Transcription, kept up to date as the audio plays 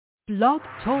Blog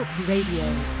Talk Radio.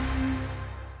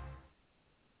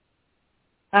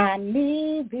 I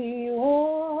need thee,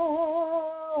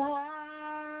 oh,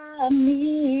 I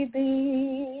need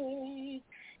thee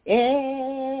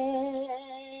every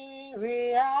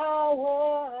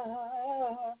hour.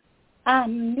 I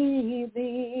need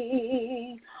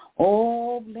thee,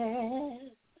 oh, bless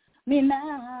me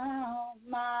now,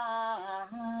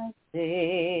 my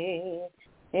Savior.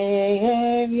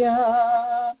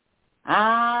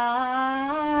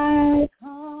 I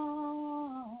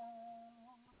come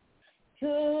to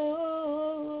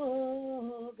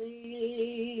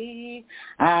thee.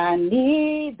 I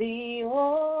need thee,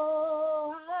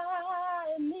 oh,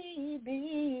 I need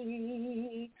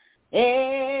thee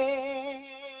every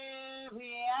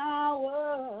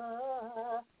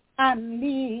hour. I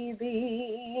need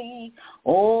thee,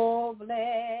 oh,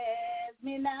 bless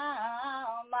me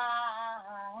now,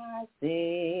 my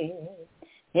Savior.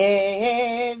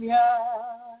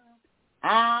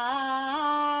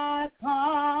 I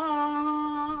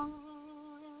come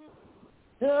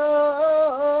to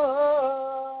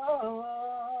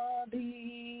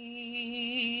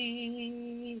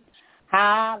thee.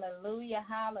 Hallelujah,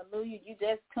 hallelujah. You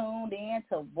just tuned in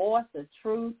to Voice of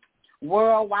Truth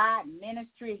Worldwide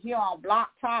Ministry here on Blog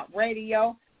Talk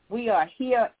Radio. We are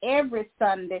here every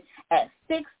Sunday at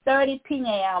 6:30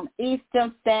 p.m.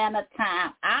 Eastern Standard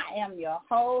Time. I am your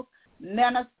host,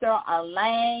 Minister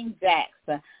Elaine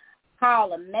Jackson.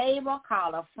 Call a neighbor,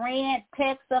 call a friend,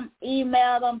 text them,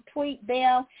 email them, tweet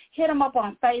them, hit them up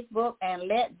on Facebook, and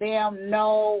let them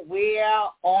know we're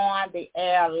on the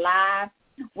air live.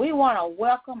 We want to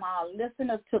welcome our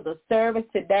listeners to the service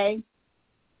today,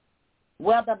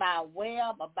 whether by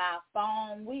web or by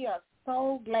phone. We are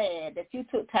so glad that you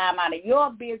took time out of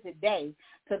your busy day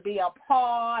to be a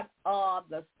part of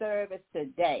the service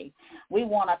today. We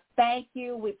want to thank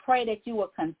you. We pray that you will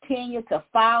continue to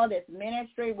follow this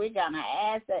ministry. We're going to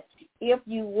ask that if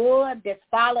you would, just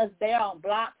follow us there on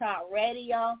Blog Talk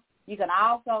Radio. You can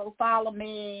also follow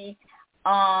me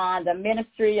on the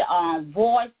ministry on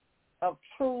Voice of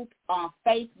Truth on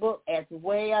Facebook as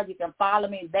well. You can follow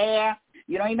me there.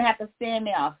 You don't even have to send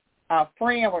me a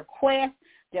friend request.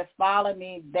 Just follow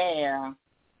me there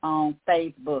on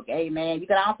Facebook. Amen. You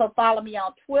can also follow me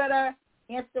on Twitter,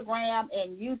 Instagram,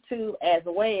 and YouTube as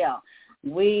well.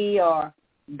 We are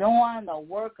doing the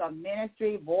work of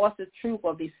ministry. Voice of Truth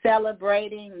will be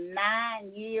celebrating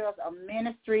 9 years of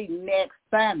ministry next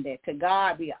Sunday. To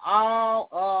God be all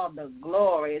of the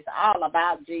glory. It's all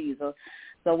about Jesus.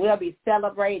 So we'll be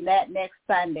celebrating that next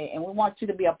Sunday, and we want you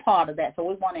to be a part of that. So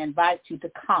we want to invite you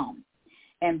to come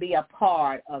and be a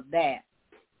part of that.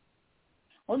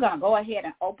 We're going to go ahead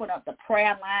and open up the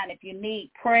prayer line. If you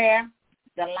need prayer,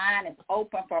 the line is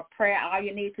open for prayer. All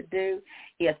you need to do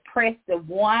is press the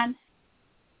 1,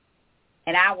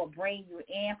 and I will bring you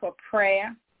in for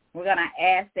prayer. We're going to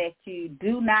ask that you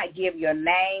do not give your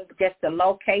name, just the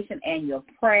location and your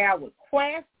prayer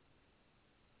request.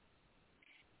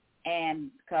 And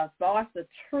because Voice of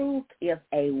Truth is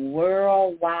a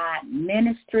worldwide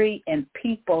ministry, and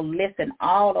people listen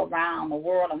all around the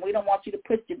world, and we don't want you to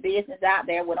put your business out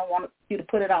there. We don't want you to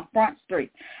put it on Front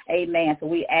Street. Amen. So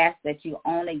we ask that you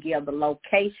only give the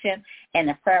location and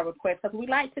the prayer request, because we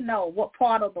like to know what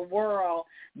part of the world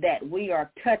that we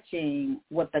are touching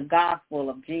with the gospel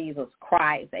of Jesus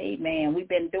Christ. Amen. We've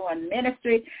been doing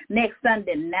ministry next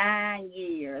Sunday 9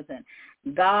 years, and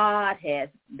God has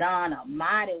done a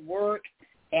mighty work,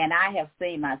 and I have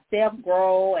seen myself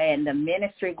grow and the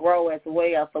ministry grow as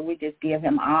well. So we just give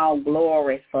him all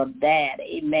glory for that.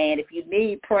 Amen. If you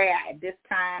need prayer at this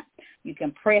time, you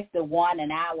can press the 1,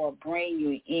 and I will bring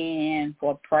you in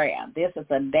for prayer. This is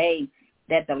a day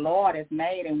that the Lord has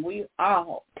made, and we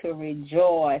ought to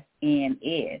rejoice in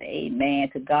it. Amen.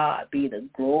 To God be the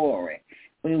glory.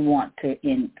 We want to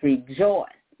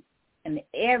rejoice in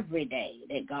every day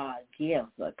that God gives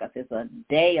us, because it's a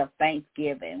day of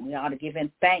thanksgiving. We ought to give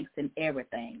him thanks in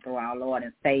everything through our Lord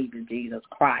and Savior Jesus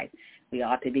Christ. We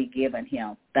ought to be giving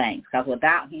him thanks, because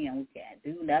without him we can't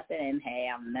do nothing and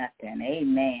have nothing.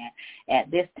 Amen. At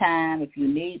this time, if you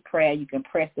need prayer, you can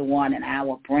press the 1, and I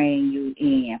will bring you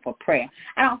in for prayer.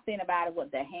 I don't see anybody with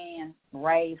their hand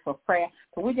raised for prayer,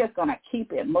 so we're just going to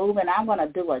keep it moving. I'm going to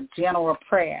do a general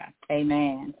prayer.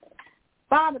 Amen.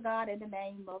 Father God, in the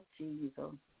name of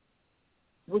Jesus,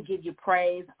 we give you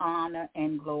praise, honor,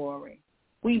 and glory.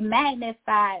 We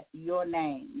magnify your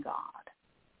name, God.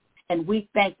 And we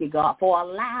thank you, God, for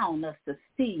allowing us to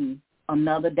see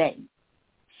another day.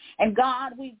 And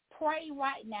God, we pray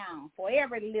right now for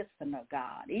every listener,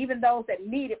 God, even those that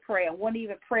needed prayer and wouldn't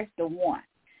even press the 1.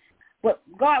 But,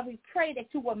 God, we pray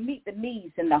that you will meet the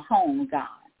needs in the home, God.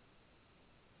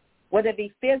 whether it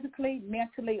be physically,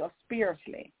 mentally, or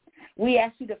spiritually. We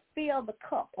ask you to fill the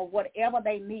cup of whatever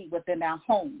they need within their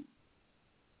home.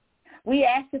 We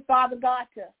ask you, Father God,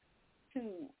 to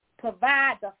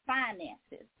provide the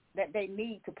finances that they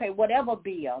need to pay whatever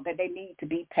bill that they need to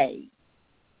be paid.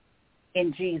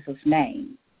 In Jesus'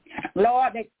 name.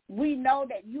 Lord, that we know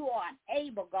that you are an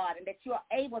able God and that you are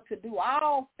able to do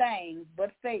all things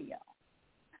but fail.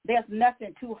 There's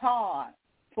nothing too hard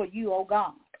for you, oh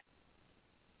God.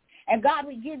 And God,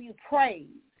 we give you praise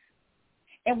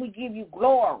and we give you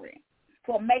glory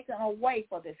for making a way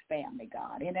for this family,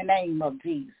 God, in the name of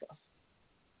Jesus.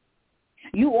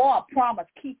 You are a promise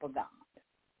keeper, God.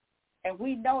 And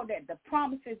we know that the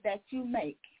promises that you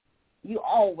make, you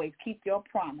always keep your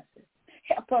promises.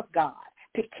 Help us, God,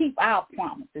 to keep our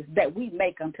promises that we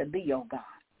make unto thee, oh God,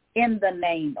 in the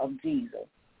name of Jesus.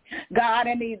 God,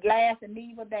 in these last and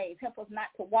evil days, help us not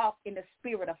to walk in the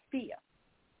spirit of fear.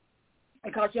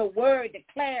 Because your word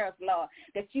declares, Lord,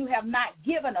 that you have not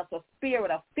given us a spirit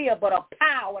of fear, but of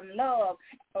power and love,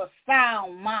 a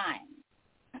sound mind.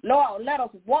 Lord, let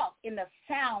us walk in the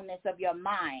soundness of your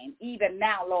mind, even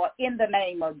now, Lord, in the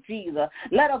name of Jesus.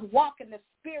 Let us walk in the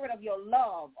spirit of your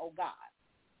love, oh God,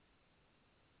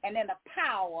 and in the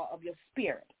power of your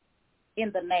spirit,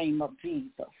 in the name of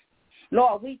Jesus.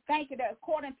 Lord, we thank you that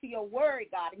according to your word,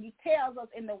 God, and you tell us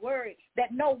in the word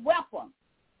that no weapon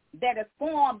that is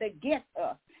formed against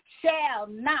us shall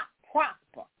not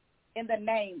prosper in the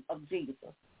name of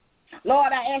Jesus.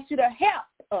 Lord, I ask you to help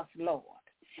us, Lord.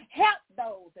 Help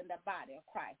those in the body of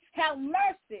Christ. Have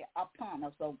mercy upon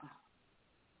us, oh God.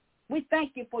 We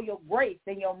thank you for your grace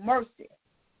and your mercy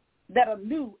that are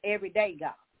new every day,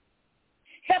 God.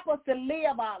 Help us to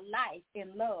live our life in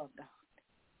love, God,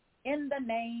 in the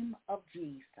name of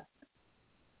Jesus.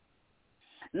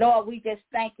 Lord, we just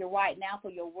thank you right now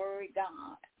for your word,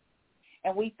 God.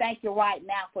 And we thank you right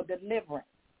now for deliverance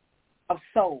of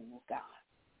souls, God,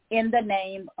 in the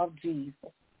name of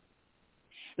Jesus.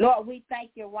 Lord, we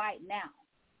thank you right now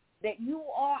that you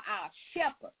are our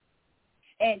shepherd.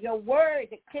 And your word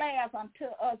declares unto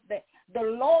us that the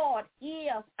Lord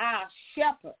is our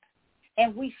shepherd,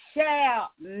 and we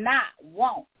shall not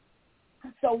want.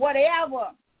 So whatever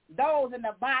those in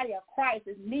the body of Christ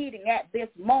is needing at this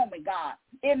moment, God,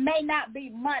 it may not be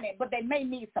money, but they may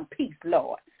need some peace,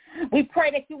 Lord. We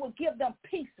pray that you will give them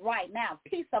peace right now,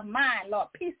 peace of mind, Lord,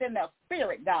 peace in their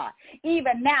spirit, God,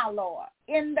 even now, Lord,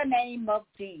 in the name of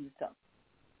Jesus.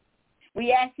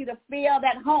 We ask you to fill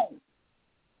that home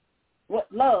with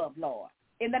love, Lord,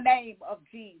 in the name of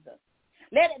Jesus.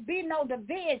 Let it be no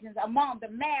divisions among the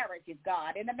marriages,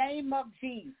 God, in the name of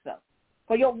Jesus.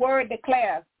 For your word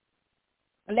declares,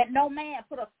 let no man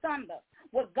put asunder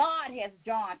what God has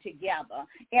joined together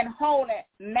in holy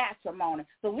matrimony.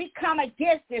 So we come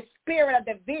against this spirit of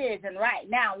division right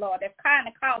now, Lord, that's kind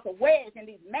of caused a wedge in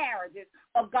these marriages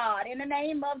of God in the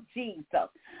name of Jesus.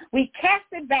 We cast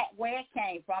it back where it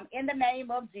came from in the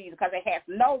name of Jesus because it has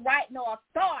no right nor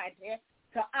authority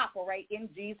to operate in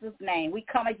Jesus' name. We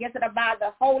come against it by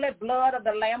the holy blood of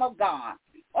the Lamb of God.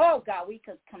 Oh, God, we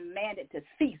can command it to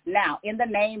cease now in the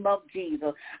name of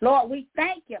Jesus. Lord, we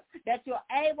thank you that you're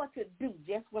able to do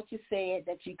just what you said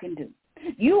that you can do.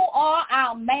 You are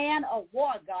our man of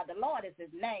war, God. The Lord is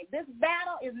his name. This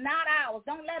battle is not ours.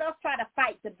 Don't let us try to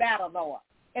fight the battle, Lord,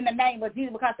 in the name of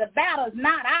Jesus, because the battle is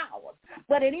not ours,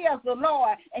 but it is the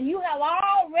Lord. And you have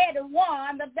already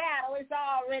won the battle. It's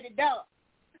already done.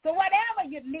 So whatever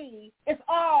you need, it's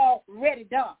already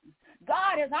done.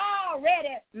 God has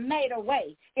already made a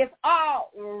way. It's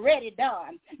already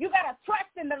done. You got to trust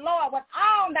in the Lord with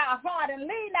all thy heart and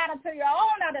lean not unto your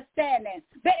own understanding,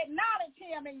 but acknowledge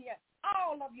him in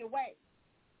all of your ways.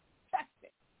 Trust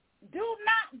it. Do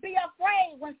not be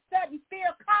afraid when sudden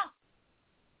fear comes,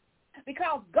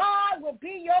 because God will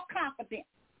be your confidence.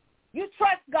 You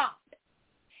trust God,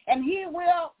 and he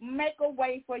will make a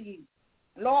way for you.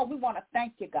 Lord, we want to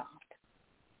thank you, God,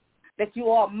 that you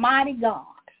are a mighty God,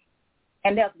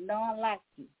 and there's none like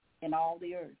you in all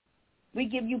the earth. We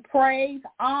give you praise,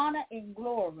 honor, and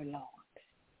glory, Lord.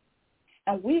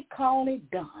 And we call it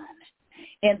done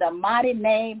in the mighty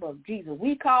name of Jesus.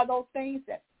 We call those things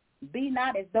that be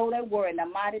not as though they were in the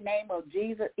mighty name of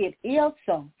Jesus. It is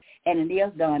so, and it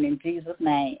is done in Jesus'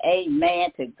 name. Amen.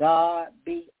 To God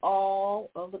be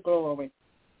all of the glory.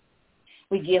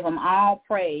 We give him all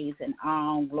praise and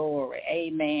all glory.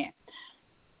 Amen.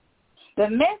 The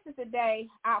message today,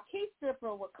 our key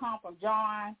scripture will come from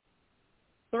John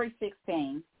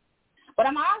 3:16. But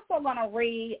I'm also going to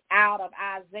read out of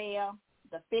Isaiah,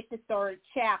 the 53rd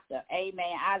chapter.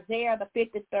 Amen. Isaiah, the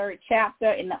 53rd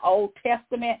chapter in the Old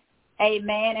Testament.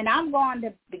 Amen. And I'm going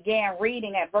to begin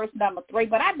reading at verse number 3,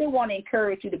 but I do want to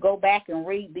encourage you to go back and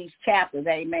read these chapters,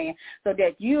 amen, so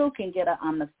that you can get an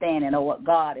understanding of what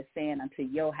God is saying unto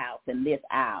your house in this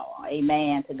hour.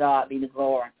 Amen. To God be the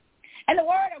glory. And the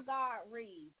word of God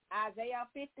reads, Isaiah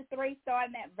 53,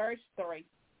 starting at verse 3.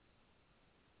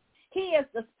 He is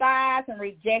despised and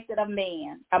rejected of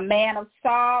men, a man of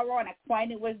sorrow and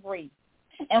acquainted with grief.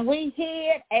 And we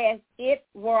hid as it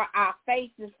were our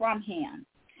faces from him.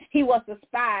 He was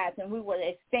despised, and we would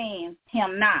esteem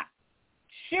him not.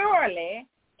 Surely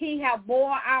he have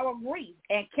bore our grief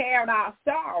and carried our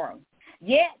sorrow.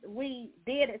 Yet we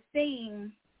did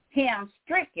esteem him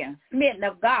stricken, smitten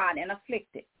of God, and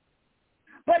afflicted.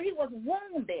 But he was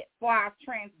wounded for our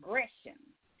transgressions.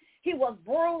 He was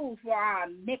bruised for our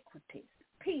iniquities.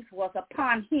 Peace was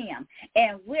upon him,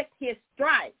 and with his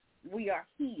stripes we are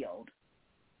healed.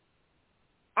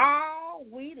 All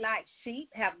we like sheep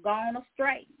have gone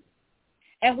astray,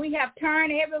 and we have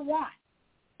turned every one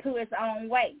to his own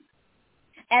way.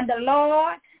 And the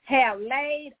Lord have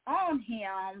laid on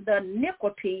him the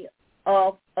iniquity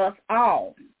of us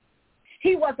all.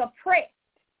 He was oppressed,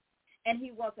 and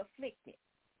he was afflicted,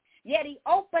 yet he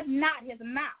opened not his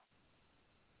mouth.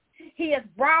 He is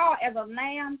brought as a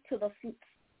lamb to the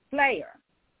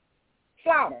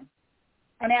slaughter,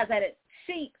 and as a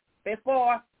sheep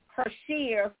before her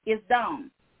shears is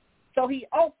dumb. So he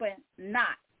opened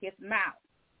not his mouth.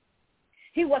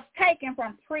 He was taken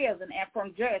from prison and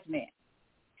from judgment.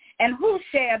 And who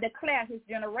shall declare his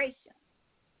generation?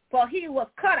 For he was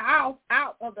cut off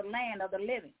out of the land of the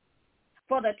living.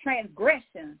 For the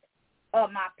transgressions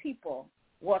of my people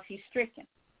was he stricken.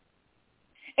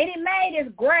 And he made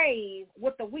his grave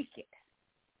with the wicked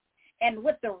and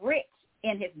with the rich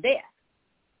in his death,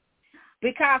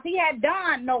 because he had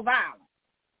done no violence,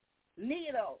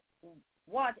 neither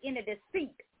was any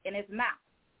deceit in his mouth.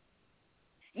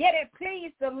 Yet it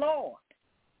pleased the Lord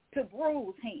to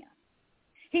bruise him.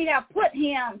 He hath put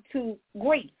him to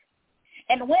grief.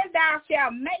 And when thou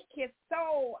shalt make his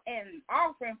soul an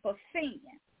offering for sin,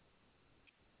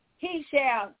 he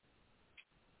shall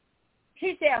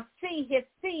see his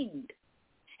seed,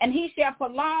 and he shall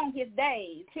prolong his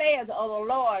days. Pleasure of the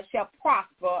Lord shall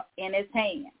prosper in his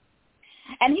hand.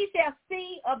 And he shall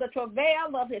see of the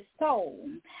travail of his soul,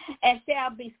 and shall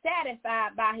be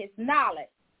satisfied by his knowledge.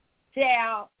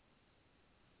 Shall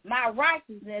my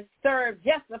righteousness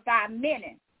justify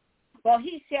many, for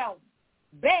he shall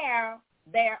bear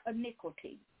their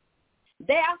iniquity.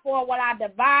 Therefore will I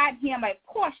divide him a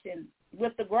portion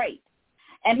with the great,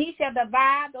 and he shall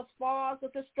divide the spoils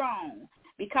with the strong,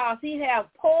 because he hath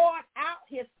poured out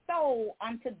his soul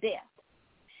unto death.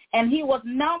 And he was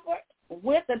numbered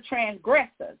with the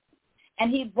transgressors,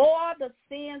 and he bore the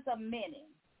sins of many,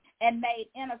 and made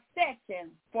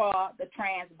intercession for the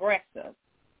transgressors.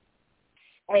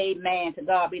 Amen. To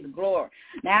God be the glory.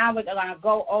 Now we're going to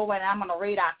go over, and I'm going to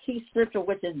read our key scripture,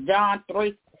 which is John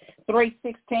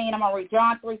 3:16. I'm going to read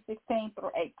John 3:16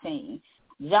 through 18.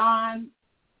 John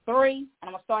 3, and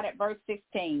I'm going to start at verse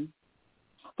 16.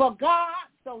 For God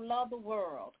so loved the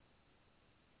world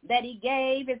that he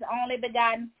gave his only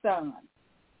begotten Son,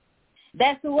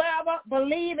 that whoever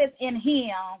believeth in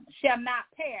him shall not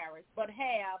perish, but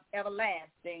have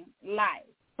everlasting life.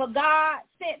 For God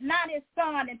sent not his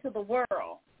Son into the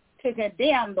world to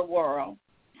condemn the world,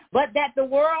 but that the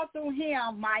world through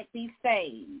him might be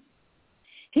saved.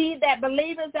 He that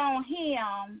believeth on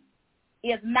him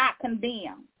is not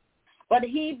condemned, but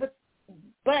he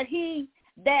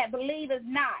that believeth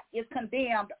not is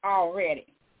condemned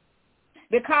already,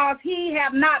 because he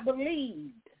have not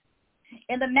believed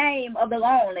in the name of the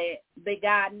only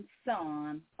begotten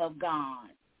Son of God.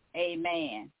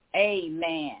 Amen.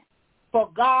 Amen. For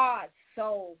God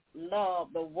so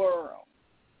loved the world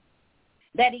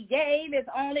that he gave his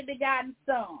only begotten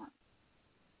Son,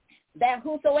 that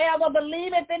whosoever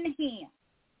believeth in him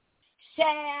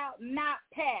shall not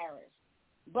perish,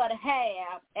 but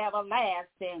have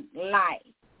everlasting life.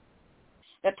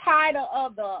 The title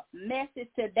of the message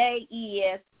today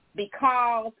is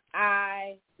Because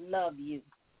I Love You.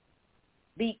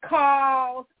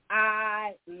 Because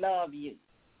I love you.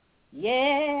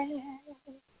 Yes,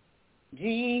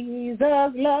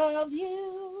 Jesus loves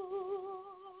you.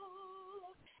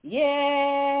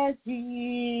 Yes,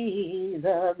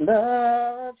 Jesus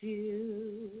loves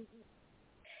you.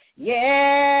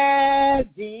 Yes,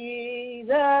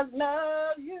 Jesus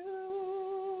loves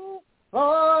you.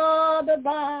 For the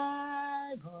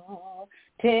Bible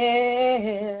tells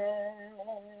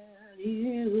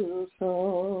you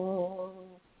so.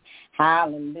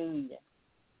 Hallelujah.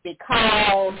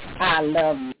 Because I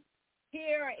love you.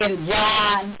 Here in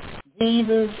John,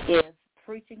 Jesus is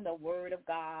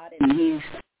God, and he's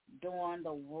doing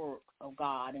the work of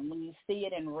God. And when you see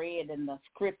it and read in the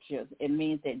scriptures, it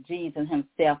means that Jesus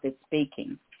himself is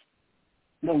speaking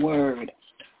the word.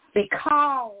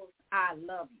 Because I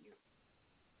love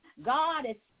you. God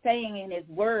is saying in his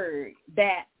word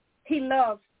that he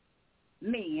loves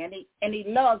me and he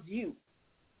loves you.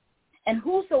 And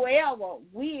whosoever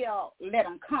will, let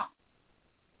him come.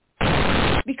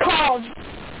 Because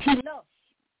he loves you.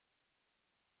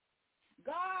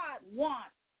 God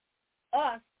wants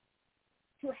us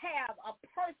to have a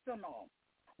personal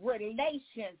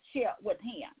relationship with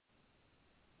him.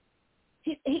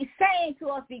 He's saying to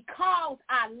us, because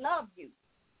I love you,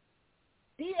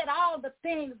 did all the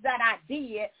things that I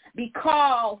did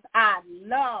because I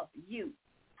love you.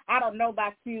 I don't know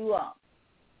about you.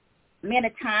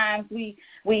 Many times we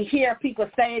hear people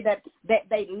say that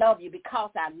they love you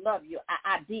because I love you.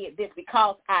 I did this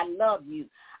because I love you.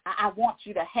 I want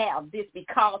you to have this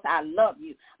because I love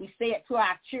you. We say it to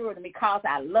our children because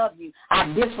I love you.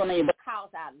 I discipline you because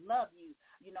I love you.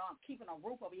 You know, I'm keeping a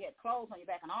roof over your head, clothes on your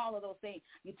back, and all of those things.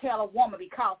 You tell a woman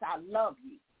because I love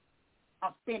you.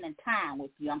 I'm spending time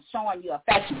with you. I'm showing you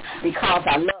affection because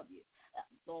I love you.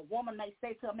 So a woman may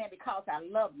say to a man, because I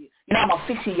love you, you know, I'm going to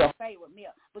fix you your favorite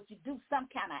meal. But you do some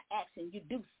kind of action. You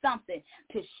do something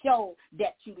to show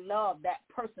that you love that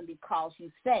person because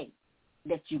you say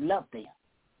that you love them.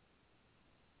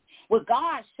 Well,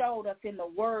 God showed us in the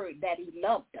word that he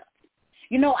loved us.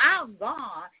 You know, our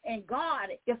God, and God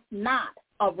is not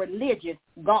a religious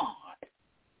God.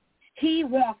 He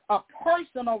wants a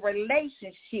personal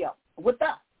relationship with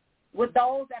us, with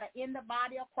those that are in the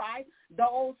body of Christ,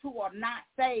 those who are not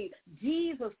saved.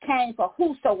 Jesus came for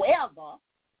whosoever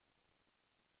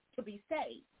to be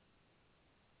saved.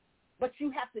 But you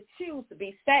have to choose to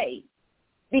be saved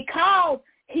because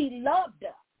he loved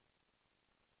us.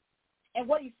 And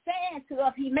what he's saying to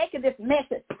us, he's making this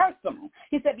message personal.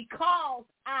 He said, because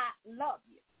I love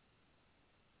you.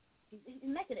 He's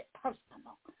making it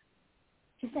personal.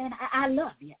 He's saying, I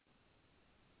love you.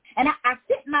 And I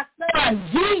sent my son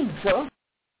Jesus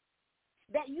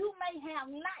that you may have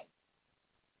life,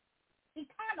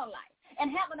 eternal life,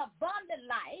 and have an abundant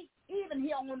life even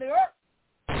here on the earth.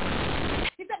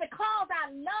 He said, because I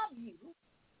love you,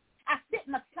 I sent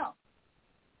my son.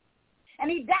 And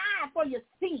he died for your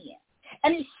sin.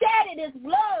 And he shedded his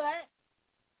blood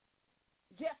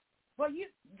just for you.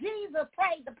 Jesus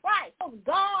paid the price.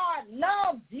 God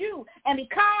loves you. And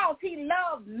because he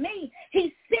loved me,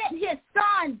 he sent his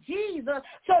son Jesus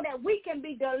so that we can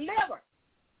be delivered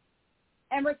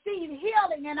and receive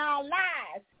healing in our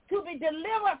lives, to be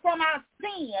delivered from our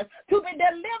sins, to be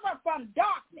delivered from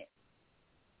darkness,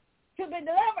 to be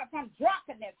delivered from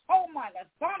drunkenness,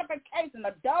 homeliness, fornication,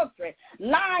 adultery,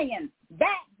 lying,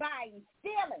 backbiting,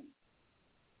 stealing,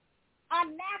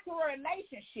 unnatural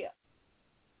relationships,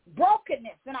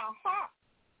 brokenness in our hearts,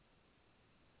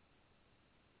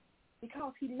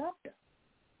 because he loved us.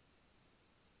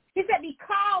 He said,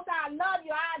 because I love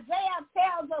you. Isaiah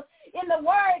tells us in the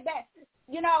word that,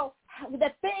 you know,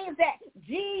 the things that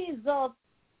Jesus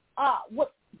was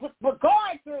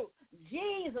going through.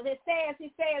 Jesus,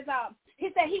 he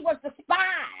said he was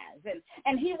despised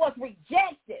and he was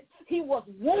rejected. He was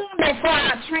wounded for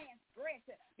our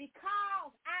transgression.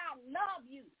 Because I love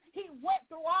you, he went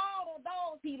through all of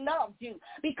those. He loved you.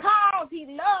 Because he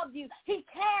loved you, he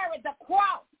carried the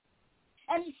cross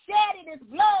and he shedded his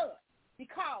blood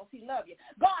because he loved you.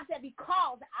 God said,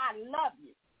 because I love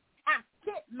you, I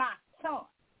sent my son.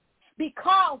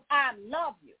 Because I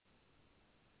love you,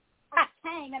 I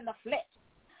came in the flesh.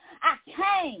 I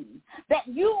came that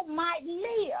you might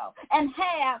live and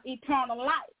have eternal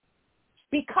life.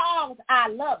 Because I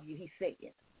love you, he said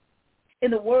in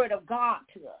the word of God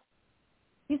to us.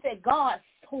 He said, God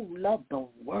so loved the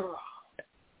world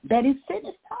that he sent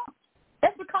his son.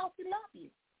 That's because he loved you.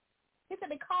 He said,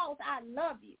 because I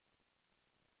love you,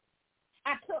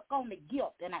 I took on the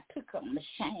guilt and I took on the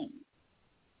shame.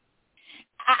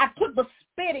 I took the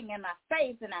spitting in my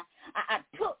face and I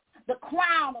took the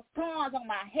crown of thorns on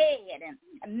my head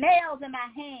and nails in my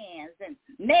hands and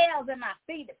nails in my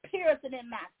feet, the piercing in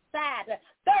my side, the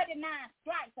 39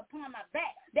 stripes upon my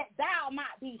back, that thou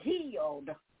might be healed.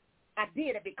 I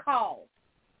did it because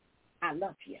I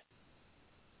love you.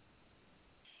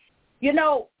 You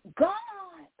know, God's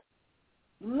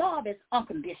love is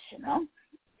unconditional.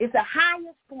 It's the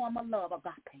highest form of love,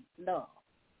 agape love,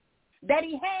 that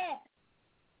he has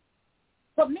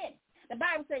for many. The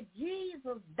Bible says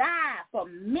Jesus died for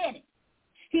many.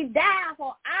 He died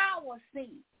for our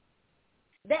sins,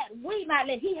 that we might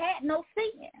live. He had no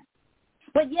sin,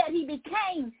 but yet he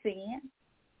became sin,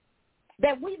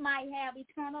 that we might have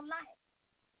eternal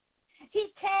life.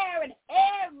 He carried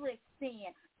every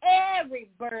sin, every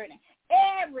burden,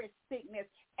 every sickness,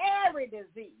 every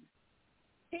disease.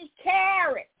 He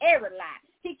carried every lie.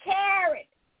 He carried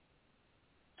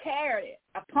it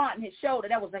upon his shoulder.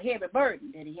 That was a heavy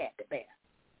burden that he had to bear.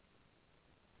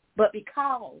 But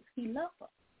because he loved us,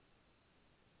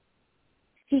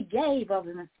 he gave of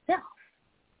himself.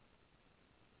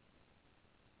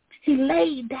 He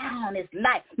laid down his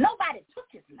life. Nobody took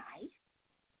his life,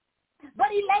 but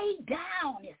he laid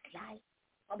down his life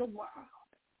for the world.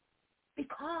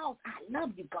 Because I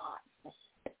love you, God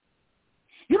said.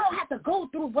 You don't have to go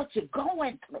through what you're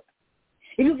going through.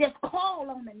 If you just call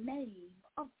on the name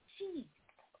of Jesus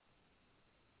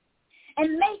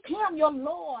and make him your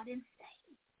Lord and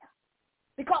Savior,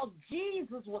 because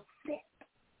Jesus was sick,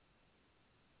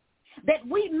 that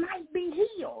we might be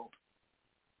healed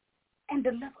and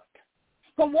delivered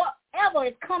from whatever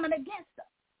is coming against us.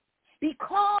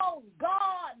 Because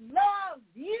God loves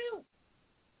you,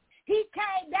 he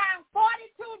came down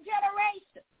 42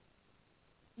 generations,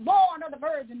 born of the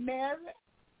Virgin Mary,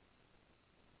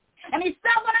 and he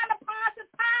suffered under Pontius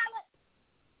Pilate,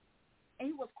 and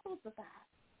he was crucified,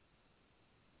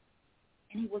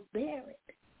 and he was buried.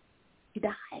 He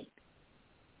died,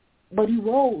 but he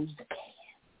rose again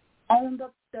on the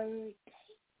third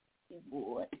day. He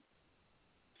would.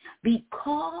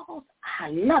 Because I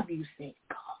love you, said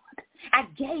God. I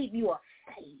gave you a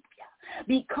Savior.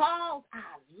 Because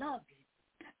I love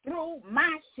you. Through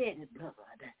my shedded blood,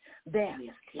 there is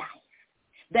life.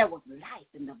 There was life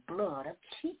in the blood of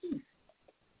Jesus.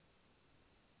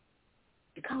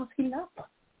 Because he loved us.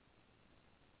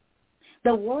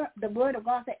 The word of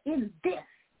God said, in this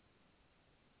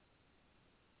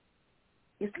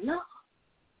is love.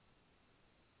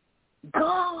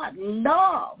 God's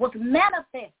love was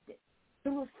manifested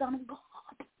through the Son of God,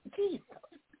 Jesus.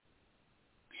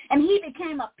 And he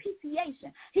became a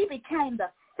propitiation. He became the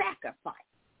sacrifice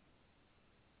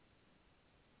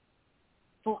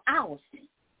for our sin.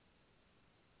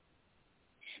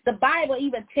 The Bible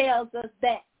even tells us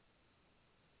that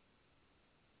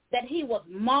he was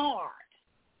marred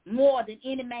more than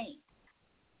any man.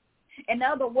 In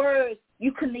other words,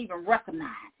 you couldn't even recognize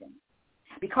him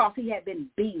because he had been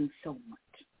beaten so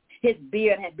much. His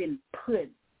beard had been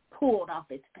pulled off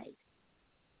his face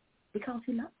because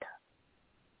he loved us.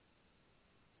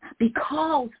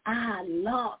 Because I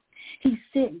love, he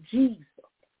sent Jesus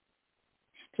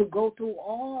to go through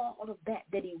all of that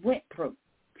he went through.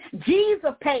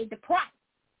 Jesus paid the price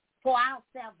for our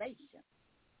salvation.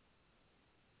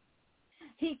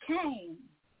 He came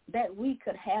that we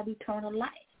could have eternal life.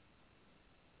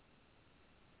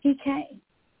 He came.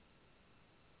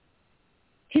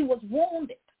 He was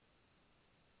wounded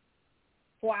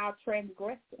for our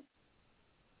transgression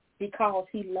because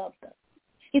he loved us.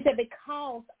 He said,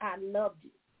 because I loved you,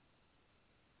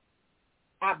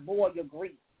 I bore your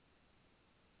grief.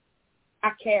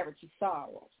 I carried your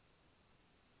sorrows.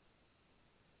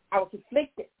 I was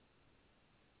afflicted.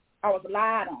 I was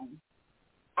lied on.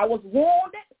 I was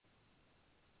wounded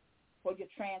for your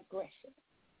transgression.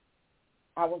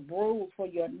 I was bruised for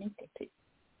your iniquity.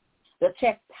 The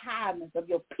chastisement of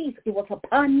your peace, it was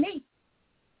upon me.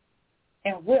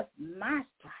 And with my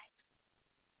stripes,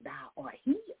 thou art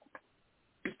healed.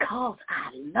 Because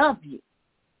I love you.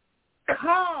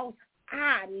 Because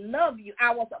I love you.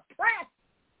 I was oppressed.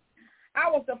 I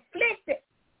was afflicted.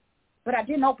 But I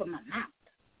didn't open my mouth.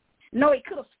 No, he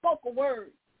could have spoke a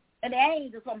word, and the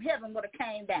angels from heaven would have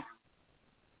came down.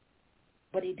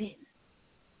 But he didn't.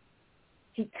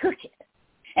 He took it.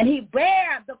 And he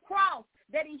bare the cross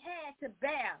that he had to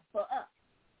bear for us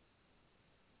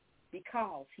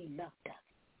because he loved us.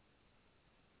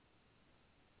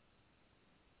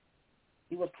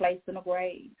 He was placed in a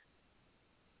grave,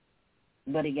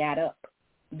 but he got up.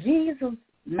 Jesus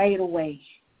made a way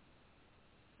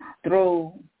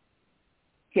through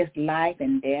his life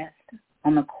and death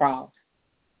on the cross.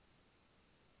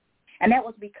 And that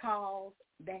was because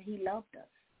that he loved us.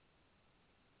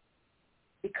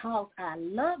 Because I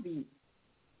love you,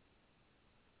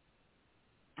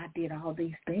 I did all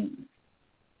these things.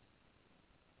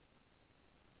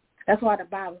 That's why the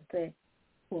Bible says,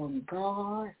 for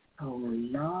God so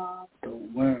loved the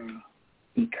world,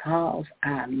 because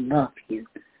I love you,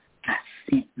 I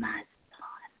sent my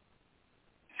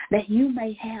Son, that you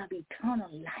may have eternal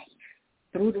life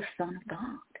through the Son of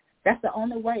God. That's the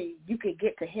only way you can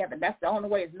get to heaven. That's the only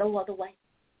way. There's no other way.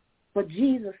 But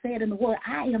Jesus said in the word,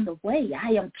 I am the way, I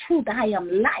am truth, I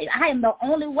am life, I am the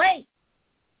only way.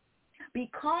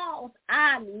 Because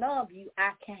I love you,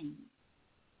 I came.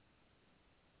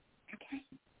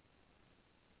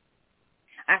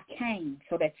 I came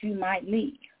so that you might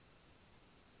live.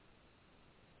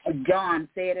 John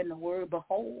said in the word,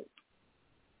 behold,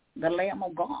 the Lamb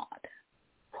of God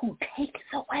who takes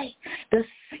away the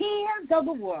sins of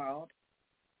the world.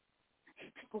 He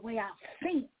took away our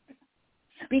sins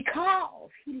because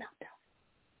he loved us.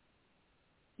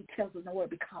 He tells us in the word,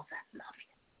 because I love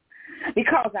you.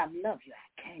 Because I love you,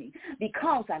 I came.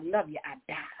 Because I love you, I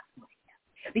died for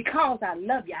you. Because I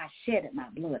love you, I shedded my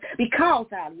blood. Because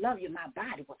I love you, my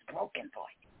body was broken for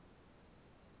you.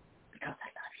 Because I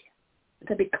love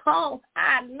you. Because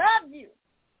I love you,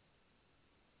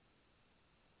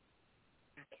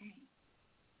 I came.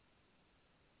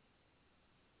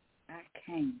 I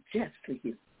came just for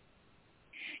you.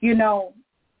 You know,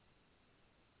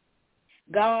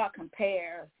 God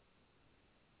compares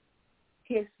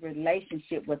his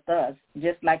relationship with us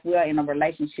just like we are in a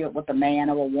relationship with a man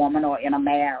or a woman or in a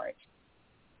marriage.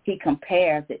 He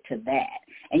compares it to that.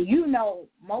 And you know,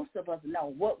 most of us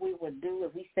know what we would do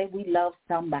if we say we love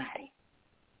somebody.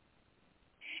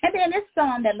 And then there's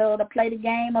some that love to play the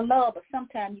game of love, but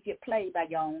sometimes you get played by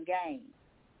your own game.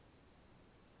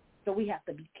 So we have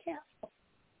to be careful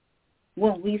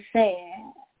when we say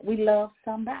we love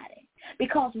somebody.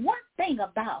 Because one thing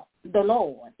about the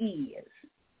Lord is,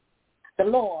 the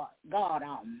Lord God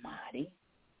Almighty,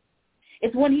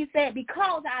 is when he said,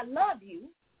 because I love you,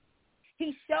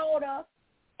 he showed us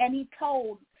and he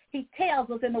tells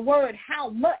us in the word how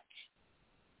much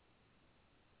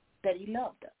that he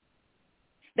loved us.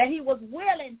 That he was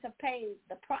willing to pay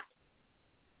the price.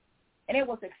 And it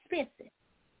was expensive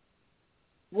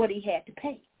what he had to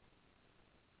pay.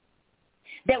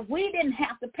 That we didn't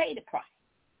have to pay the price.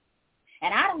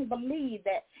 And I don't believe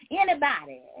that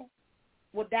anybody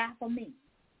would die for me.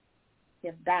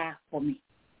 Just die for me.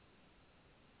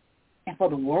 And for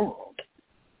the world.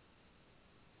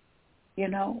 You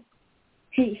know,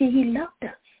 he loved us.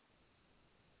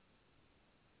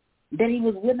 That he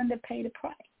was willing to pay the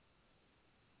price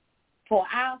for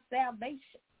our salvation.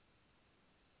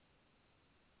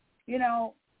 You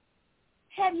know,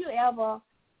 have you ever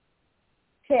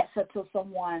said to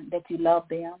someone that you love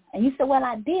them, and you said, well,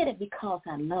 I did it because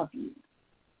I love you,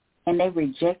 and they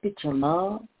rejected your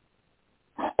love,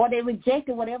 or they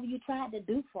rejected whatever you tried to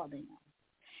do for them?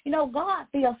 You know, God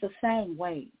feels the same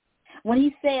way when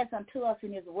he says unto us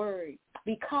in his word,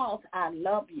 because I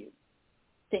love you,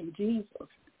 St. Jesus,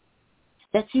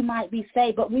 that you might be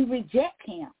saved, but we reject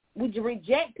him. We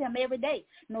reject him every day.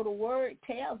 You know, the word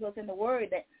tells us in the word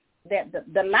that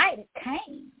the light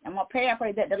came. I'm going to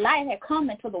paraphrase that. The light had come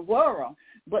into the world,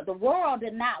 but the world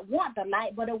did not want the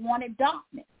light, but it wanted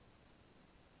darkness.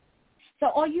 So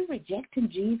are you rejecting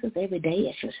Jesus every day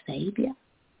as your Savior?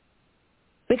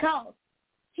 Because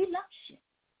he loves you.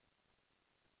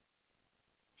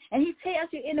 And he tells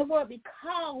you in the word,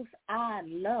 because I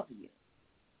love you,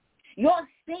 your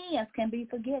sins can be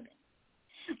forgiven.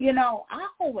 You know, I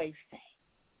always say,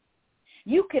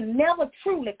 you can never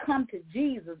truly come to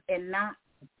Jesus and not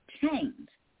change.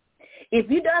 If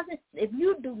you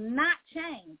do not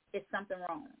change, it's something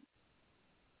wrong.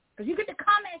 Because you get to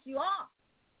come as you are,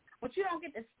 but you don't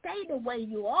get to stay the way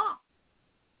you are.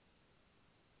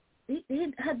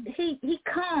 He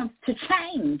comes to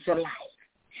change your life.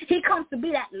 He comes to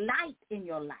be that light in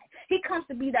your life. He comes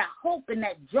to be that hope and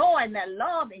that joy and that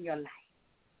love in your life.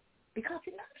 Because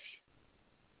he loves you.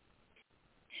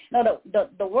 No,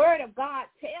 the word of God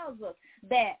tells us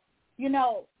that, you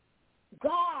know,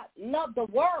 God loved the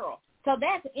world. So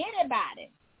that's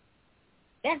anybody.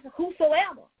 That's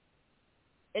whosoever.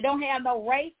 It don't have no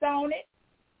race on it.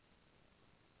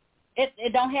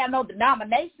 It don't have no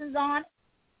denominations on it.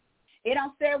 It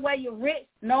don't say whether you're rich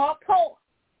nor poor.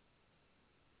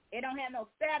 It don't have no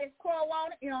status quo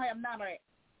on it. It don't have none of that.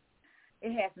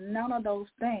 It has none of those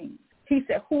things. He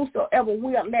said, whosoever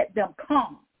will, let them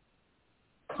come.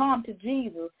 Come to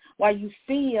Jesus while you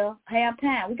still have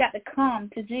time. We got to come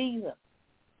to Jesus.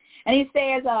 And he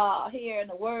says here in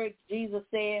the word, Jesus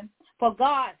said, for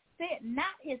God sent not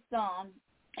his son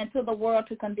into the world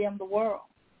to condemn the world,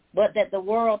 but that the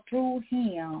world through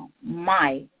him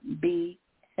might be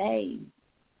saved.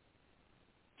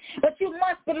 But you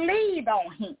must believe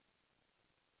on him.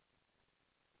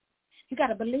 You got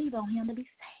to believe on him to be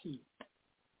saved.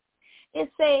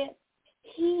 It says,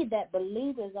 he that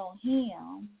believeth on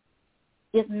him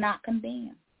is not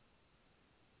condemned.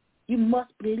 You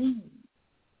must believe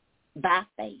by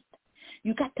faith.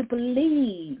 You got to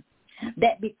believe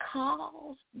that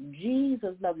because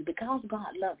Jesus loves you, because God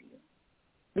loves you,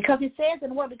 because it says in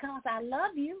the word, because I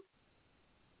love you,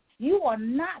 you are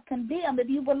not condemned if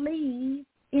you believe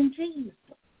in Jesus,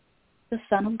 the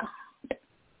Son of God.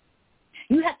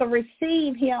 You have to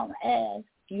receive him as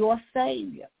your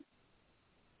Savior.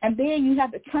 And then you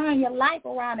have to turn your life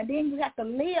around, and then you have to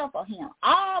live for him.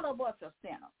 All of us are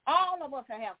sinners. All of us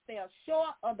have fell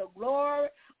short of the glory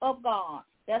of God.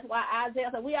 That's why Isaiah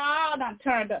said we all done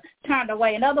turned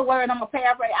away. In other words, I'm going to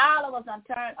paraphrase, all of us done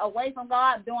turned away from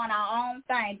God, doing our own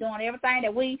thing, doing everything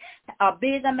that we are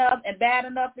big enough and bad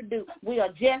enough to do. We are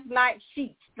just like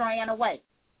sheep straying away.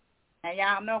 And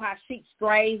y'all know how sheep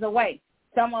strays away.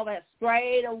 Some of us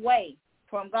strayed away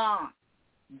from God,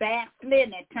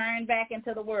 backslidden and turned back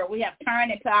into the world. We have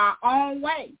turned into our own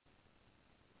way.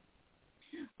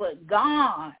 But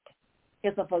God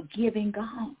is a forgiving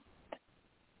God.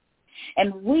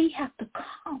 And we have to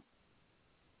come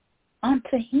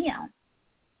unto him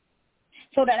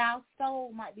so that our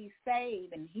soul might be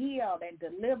saved and healed and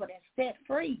delivered and set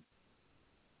free.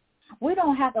 We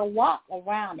don't have to walk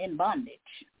around in bondage.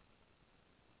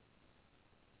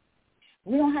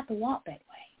 We don't have to walk that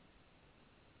way.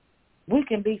 We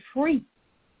can be free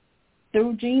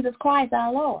through Jesus Christ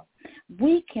our Lord.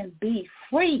 We can be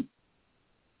free.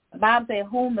 The Bible says,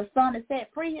 whom the Son has set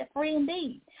free is free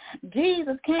indeed.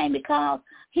 Jesus came because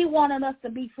he wanted us to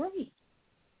be free.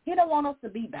 He don't want us to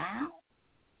be bound.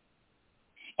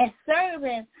 And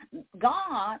serving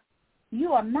God,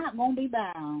 you are not going to be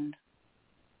bound.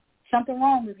 Something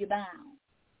wrong if you're bound.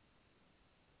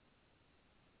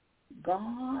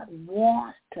 God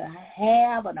wants to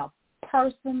have a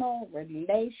personal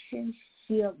relationship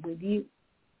with you.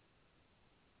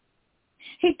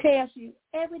 He tells you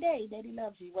every day that he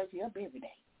loves you. He wakes you up every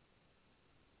day.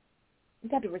 You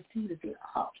got to receive his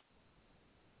love.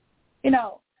 You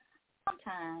know,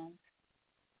 sometimes,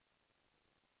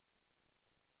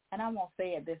 and I won't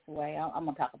say it this way, I'm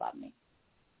going to talk about me.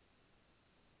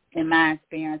 In my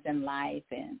experience in life,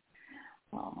 and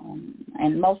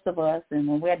most of us, and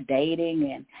when we're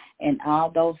dating and all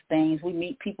those things, we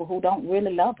meet people who don't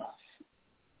really love us.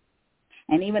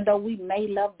 And even though we may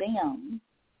love them,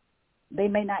 they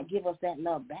may not give us that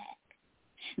love back.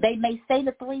 They may say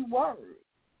the 3 words,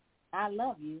 I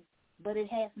love you, but it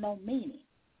has no meaning.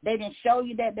 They didn't show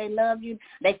you that they love you.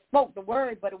 They spoke the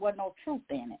word, but it wasn't no truth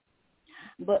in it.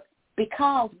 But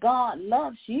because God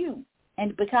loves you,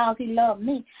 and because he loved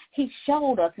me, he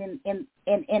showed us in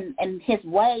his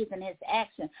ways and his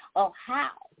action of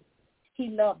how he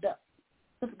loved us.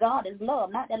 Because God is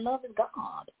love, not that love is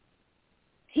God.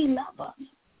 He loved us.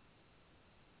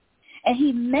 And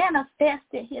he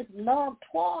manifested his love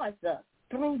towards us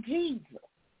through Jesus,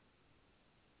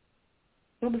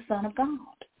 through the Son of God.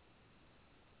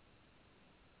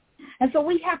 And so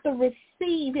we have to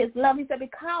receive his love. He said,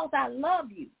 because I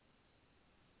love you,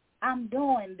 I'm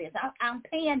doing this. I'm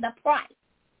paying the price.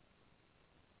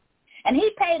 And he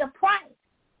paid a price.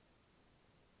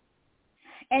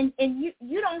 And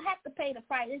you don't have to pay the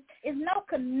price. It's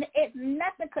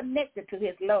nothing connected to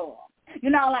his love. You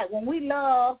know, like when we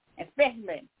love,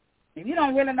 especially if you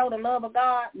don't really know the love of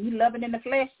God, and you love it in the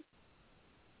flesh,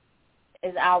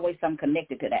 there's always something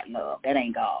connected to that love. That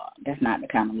ain't God. That's not the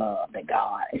kind of love that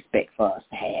God expects for us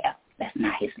to have. That's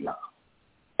not his love.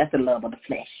 That's the love of the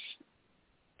flesh.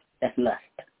 That's lust.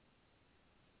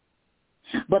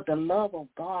 But the love of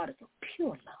God is a pure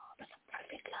love. It's a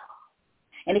perfect love.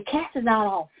 And it casts out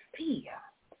all fear.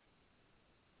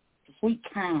 Sweet,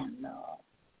 kind love.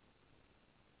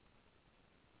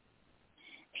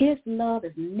 His love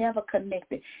is never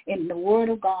connected. In the Word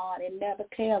of God, it never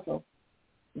tells us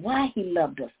why he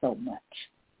loved us so much.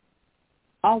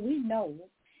 All we know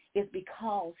is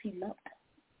because he loved us.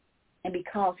 And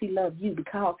because he loved you,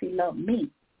 because he loved me.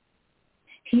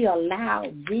 He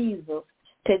allowed Jesus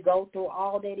to go through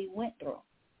all that he went through.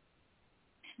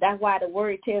 That's why the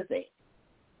word tells it.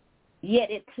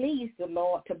 Yet it pleased the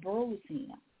Lord to bruise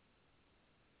him.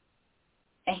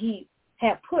 And he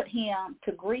had put him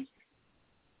to grief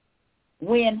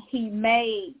when he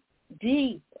made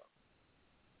Jesus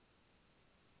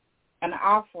an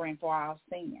offering for our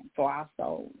sin, for our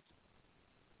souls.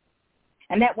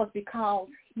 And that was because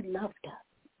he loved us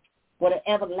with an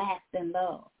everlasting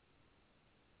love.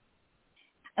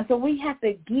 And so we have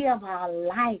to give our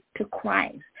life to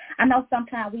Christ. I know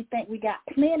sometimes we think we got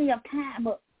plenty of time,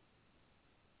 but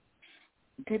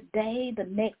today, the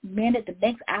next minute, the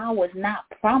next hour is not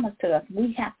promised to us.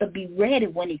 We have to be ready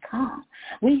when he comes.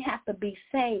 We have to be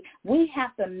saved. We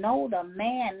have to know the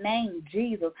man named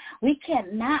Jesus. We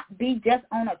cannot be just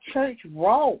on a church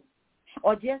roll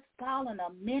or just following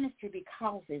a ministry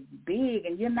because it's big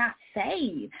and you're not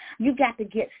saved. You got to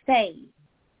get saved.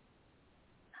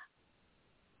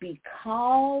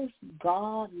 Because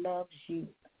God loves you,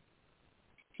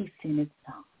 he sent his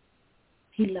son.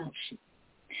 He loves you.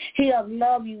 He'll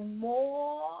love you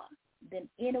more than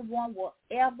anyone will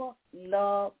ever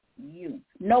love you.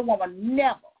 No one will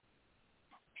never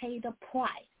pay the price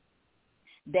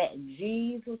that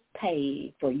Jesus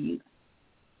paid for you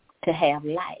to have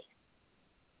life,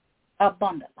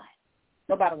 abundant life.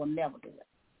 Nobody will never do it.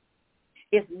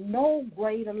 It's no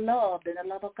greater love than the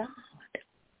love of God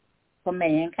for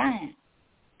mankind.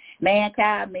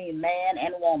 Mankind means man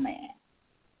and woman.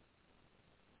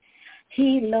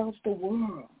 He loves the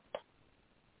world.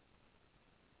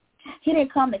 He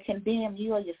didn't come to condemn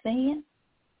you or your sin.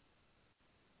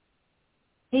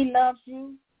 He loves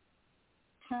you.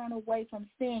 Turn away from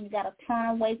sin. You got to turn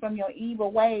away from your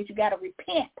evil ways. You got to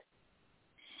repent.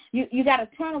 You got to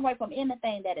turn away from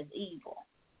anything that is evil.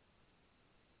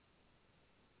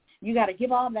 You got to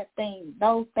give all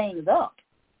those things up.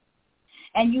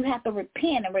 And you have to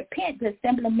repent. And repent just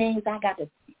simply means I got to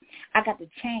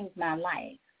change my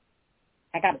life.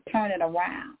 I got to turn it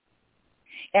around.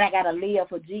 And I got to live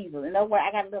for Jesus. In other words,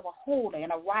 I got to live a holy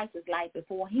and a righteous life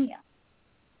before him.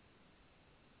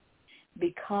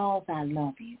 Because I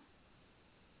love you.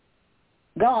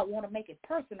 God want to make it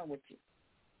personal with you.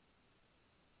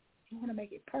 He want to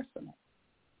make it personal.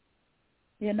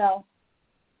 You know,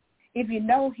 if you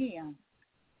know him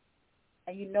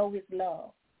and you know his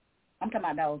love, I'm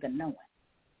talking about those that know it.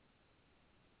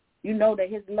 You know that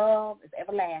his love is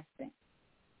everlasting.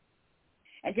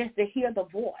 And just to hear the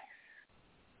voice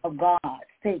of God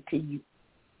say to you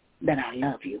that I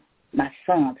love you, my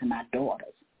sons and my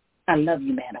daughters. I love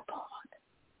you, man of God.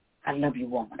 I love you,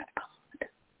 woman of God.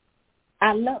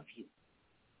 I love you.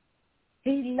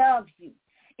 He loves you.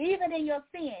 Even in your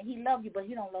sin, he loves you, but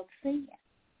he don't love sin.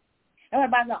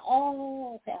 Everybody says,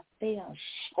 all have fell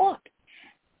short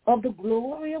of the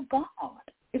glory of God.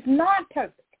 It's not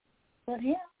perfect, but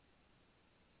him.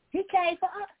 He came for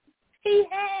us. He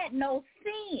had no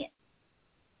sin,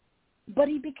 but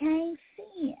he became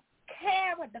sin,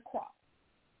 carried the cross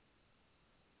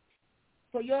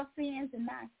for your sins and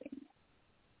my sins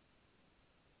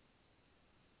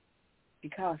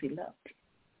because he loved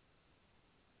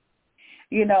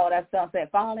you. You know, that song said,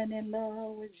 falling in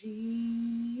love with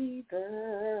Jesus,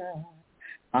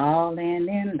 falling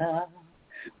in love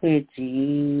with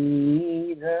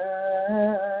Jesus,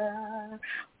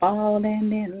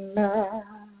 falling in love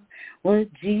with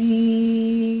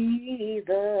Jesus,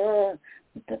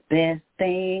 the best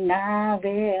thing I've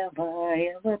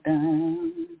ever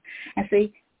done. And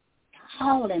see,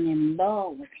 falling in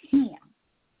love with him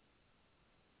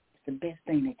is the best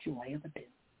thing that you will ever do.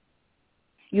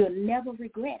 You'll never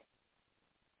regret it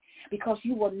because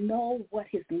you will know what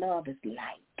his love is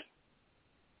like.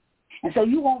 And so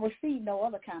you won't receive no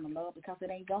other kind of love because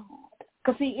it ain't God.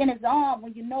 Because, see, in his arms,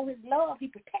 when you know his love, he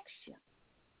protects you.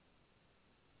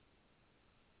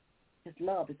 His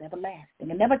love is everlasting.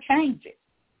 It never changes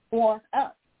for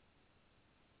us.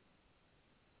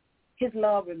 His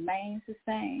love remains the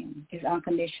same. It's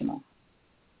unconditional.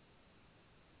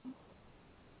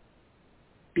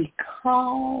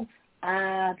 Because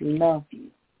I love you.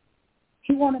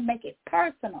 He want to make it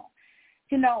personal.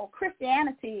 You know,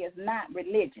 Christianity is not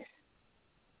religious,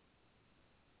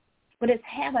 but it's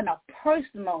having a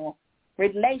personal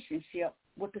relationship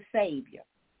with the Savior,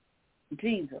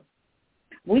 Jesus.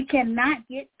 We cannot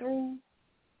get through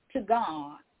to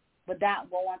God without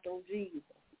going through Jesus.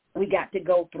 We got to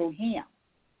go through him.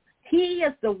 He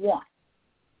is the one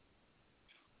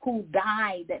who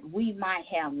died that we might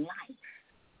have life.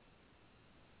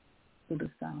 Through the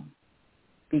song,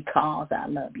 because I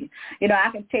love you. You know,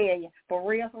 I can tell you, for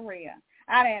real,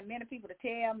 I've had many people to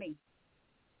tell me,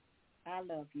 I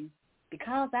love you.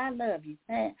 Because I love you.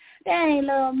 They ain't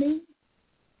love me.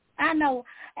 I know.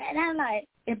 And I'm like,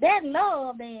 if that's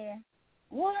love, then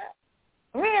what?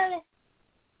 Really?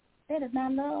 That is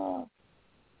not love.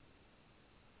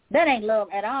 That ain't love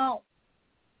at all.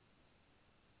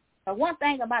 But one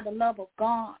thing about the love of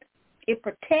God, it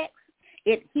protects,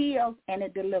 it heals, and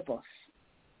it delivers.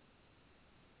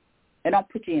 It don't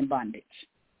put you in bondage.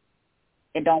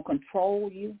 It don't control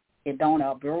you. It don't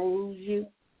abuse you.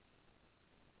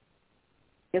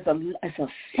 It's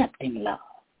accepting love.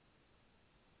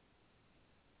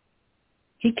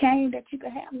 He came that you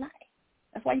could have life.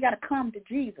 That's why you got to come to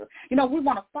Jesus. You know, we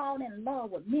want to fall in love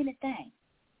with many things.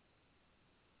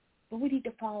 But we need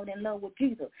to fall in love with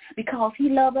Jesus because he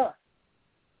loved us.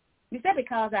 You said,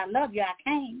 because I love you, I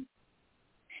came.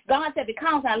 God said,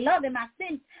 because I love him, I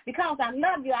sent. Because I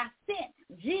love you, I sent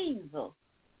Jesus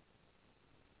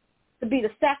to be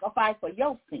the sacrifice for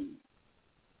your sin.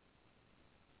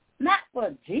 Not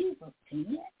for Jesus'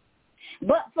 sin,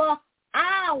 but for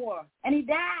our. And he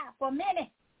died for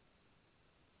many.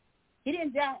 He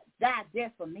didn't die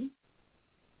just for me.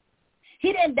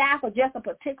 He didn't die for just a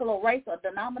particular race or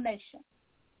denomination.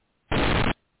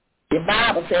 The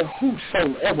Bible says,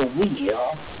 whosoever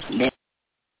will, let.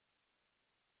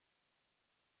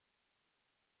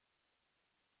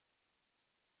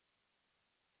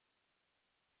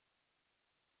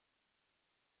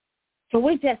 So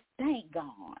we just thank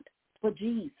God for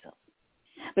Jesus,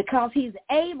 because he's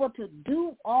able to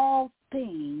do all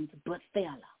things but fail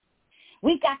us.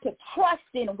 We got to trust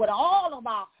in him with all of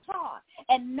our heart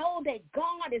and know that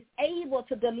God is able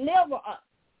to deliver us,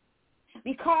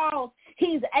 because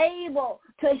he's able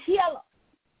to heal us.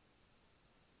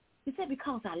 He said,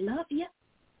 because I love you.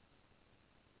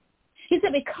 He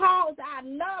said, because I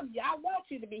love you, I want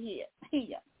you to be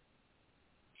healed.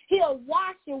 He'll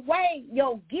wash away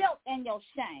your guilt and your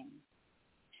shame.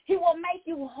 He will make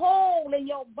you whole in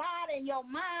your body, in your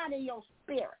mind, and your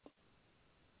spirit.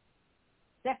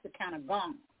 That's the kind of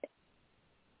God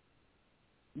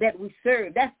that we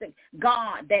serve. That's the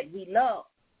God that we love.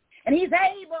 And he's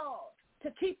able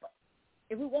to keep us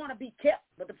if we want to be kept.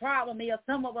 But the problem is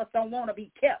some of us don't want to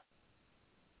be kept.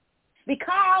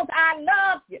 Because I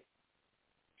love you,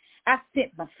 I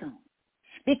sent my son.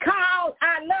 Because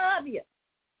I love you,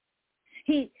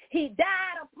 he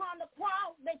died upon the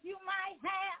cross that you might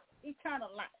have eternal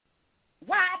life.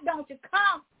 Why don't you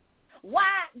come?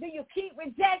 Why do you keep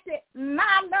rejecting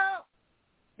my love?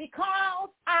 Because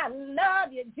I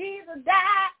love you. Jesus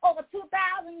died over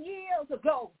 2,000 years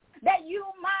ago that you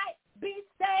might be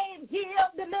saved,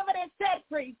 healed, delivered, and set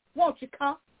free. Won't you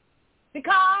come?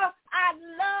 Because I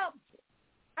love you.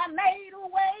 I made a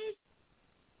way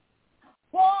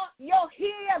for your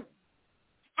healing.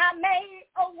 I made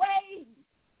a way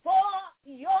for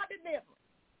your deliverance.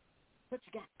 But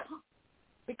you got to come.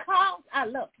 Because I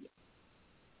love you.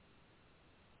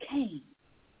 Came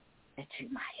that you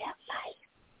might have life.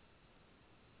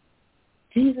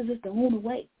 Jesus is the only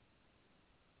way.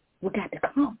 We got to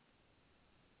come.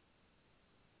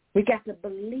 We got to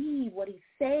believe what he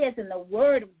says in the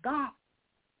word of God.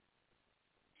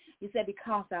 He said,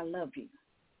 because I love you,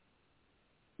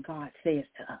 God says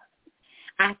to us,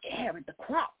 I carried the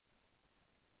cross,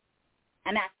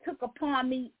 and I took upon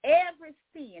me every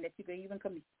sin that you could even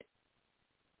commit,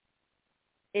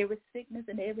 every sickness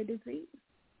and every disease.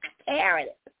 I carried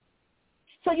it.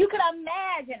 So you can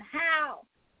imagine how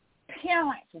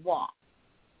parents walk,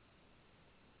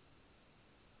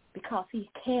 because he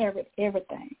carried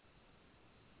everything.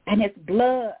 And his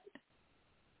blood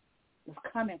was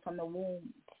coming from the wounds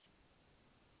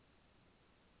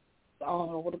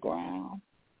all over the ground,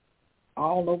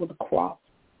 all over the cross,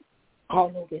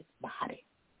 all over his body.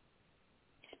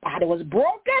 His body was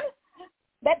broken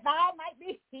that thou might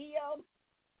be healed.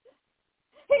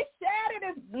 He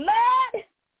shed his blood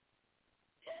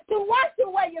to wash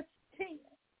away your sins,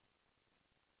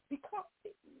 because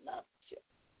he loved you.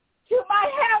 You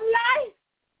might have life.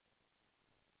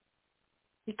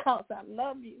 Because I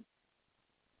love you,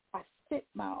 I sent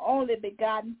my only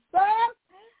begotten son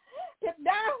to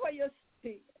die for your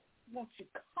sins. Won't you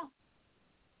come?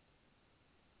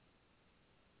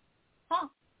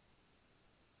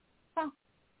 Come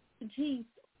to Jesus,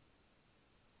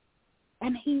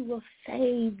 and he will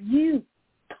save you.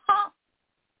 Come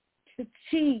to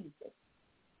Jesus,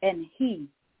 and he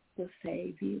will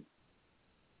save you.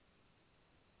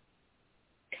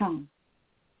 Come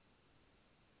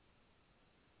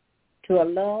to a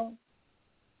love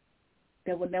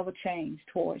that will never change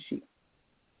towards you.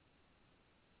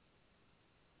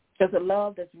 There's a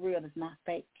love that's real, that's not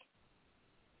fake.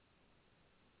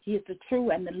 He is the true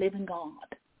and the living God.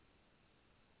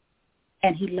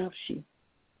 And he loves you.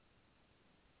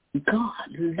 God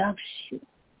loves you.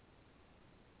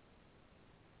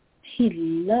 He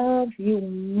loves you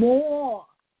more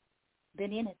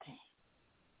than anything.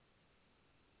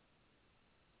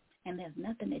 And there's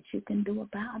nothing that you can do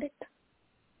about it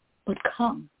but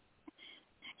come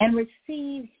and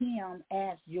receive him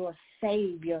as your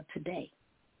Savior today.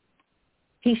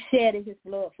 He shedded his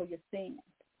blood for your sins.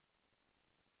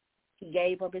 He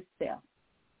gave of himself.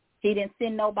 He didn't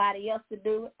send nobody else to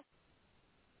do it.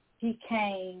 He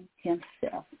came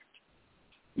himself.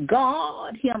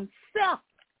 God himself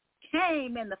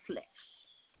came in the flesh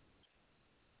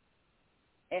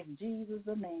as Jesus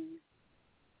the man.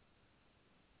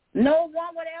 No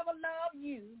one would ever love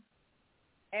you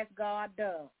as God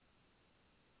does.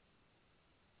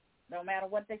 No matter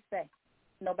what they say,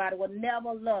 nobody will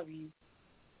never love you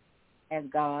as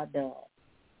God does.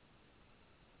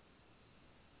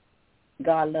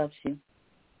 God loves you,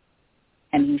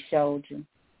 and he showed you.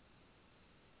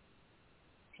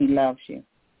 He loves you.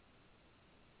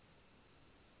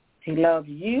 He loves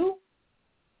you,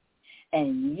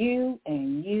 and you,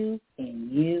 and you,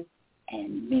 and you,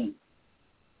 and me.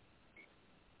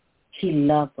 He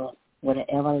loves us with an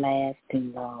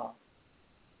everlasting love.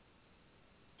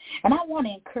 And I want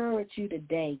to encourage you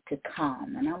today to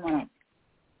come, and I want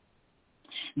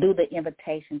to do the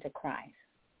invitation to Christ.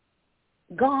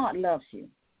 God loves you.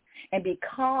 And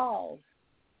because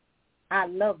I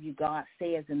love you, God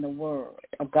says in the word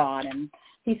of God, and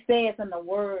he says in the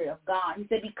word of God, he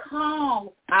said, because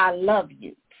I love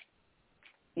you,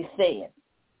 he said,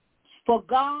 for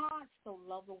God so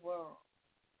loved the world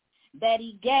that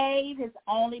he gave his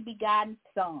only begotten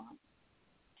Son,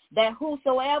 that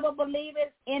whosoever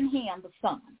believeth in him, the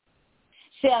Son,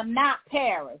 shall not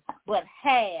perish, but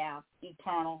have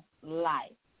eternal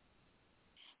life.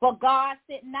 For God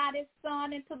sent not his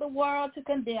Son into the world to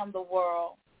condemn the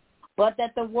world, but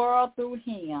that the world through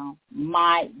him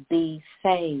might be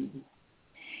saved.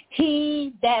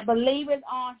 He that believeth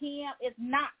on him is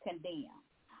not condemned,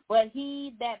 but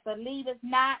he that believeth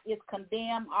not is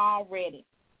condemned already,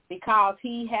 because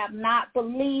he hath not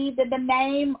believed in the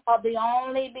name of the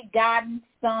only begotten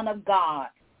Son of God,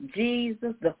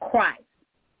 Jesus the Christ.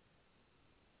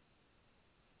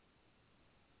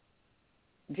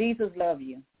 Jesus loved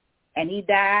you, and he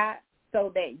died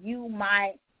so that you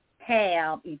might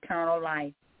have eternal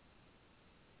life.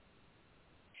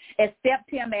 Accept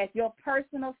him as your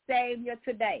personal Savior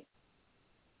today.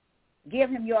 Give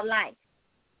him your life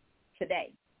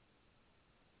today.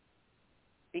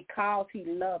 Because he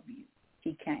loved you,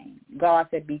 he came. God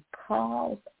said,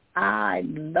 because I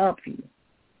love you,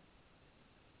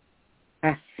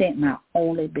 I sent my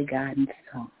only begotten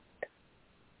Son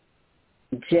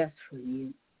just for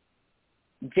you,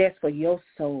 just for your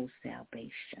soul's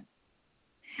salvation,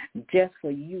 just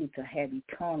for you to have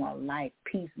eternal life,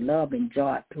 peace, love, and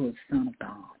joy through his Son of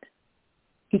God.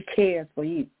 He cares for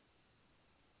you.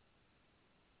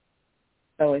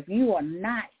 So if you are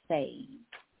not saved,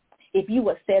 if you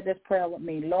would say this prayer with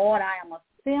me, Lord, I am a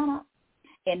sinner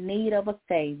in need of a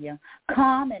Savior.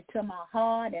 Come into my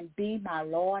heart and be my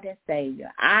Lord and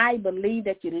Savior. I believe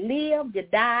that you lived, you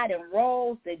died, and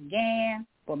rose again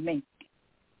for me.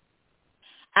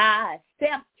 I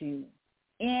accept you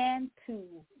into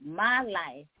my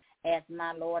life as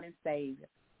my Lord and Savior.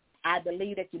 I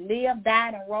believe that you lived,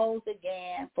 died, and rose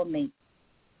again for me.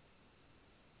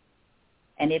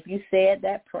 And if you said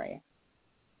that prayer,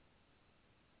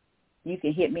 you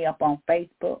can hit me up on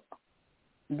Facebook,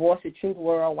 Voice of Truth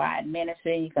Worldwide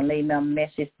Ministry. You can leave me a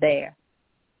message there.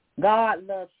 God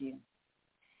loves you.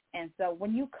 And so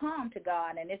when you come to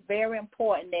God, and it's very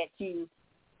important that you,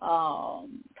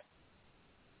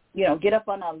 get up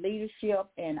on a leadership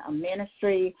in a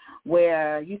ministry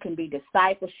where you can be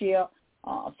discipleship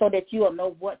so that you will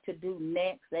know what to do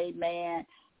next, amen,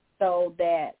 so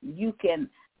that you can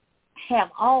have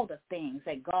all the things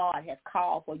that God has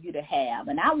called for you to have.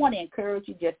 And I want to encourage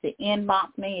you just to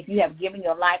inbox me. If you have given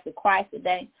your life to Christ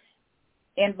today,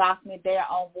 inbox me there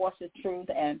on Voice of Truth,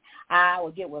 and I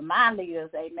will get with my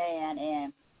leaders, amen,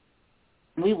 and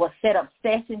we will set up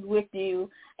sessions with you,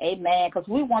 amen, because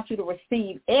we want you to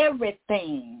receive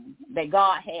everything that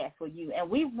God has for you, and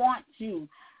we want you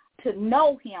to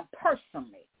know him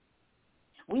personally.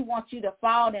 We want you to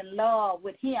fall in love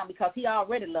with him because he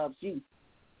already loves you.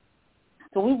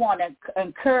 So we want to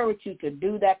encourage you to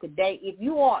do that today. If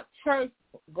you are a church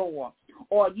goer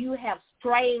or you have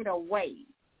strayed away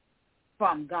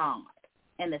from God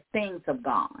and the things of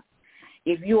God,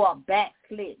 if you are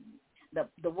backslidden,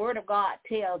 the word of God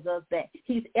tells us that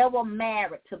he's ever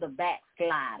married to the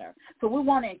backslider. So we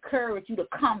want to encourage you to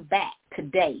come back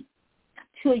today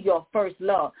to your first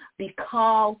love.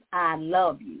 Because I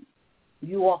love you,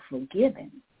 you are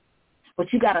forgiven.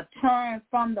 But you got to turn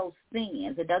from those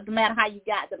sins. It doesn't matter how you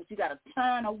got them, but you got to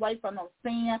turn away from those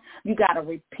sins. You got to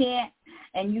repent,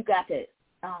 and you got to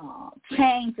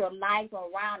change your life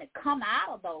around and come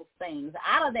out of those things,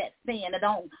 out of that sin, and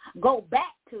don't go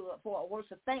back to it for a worse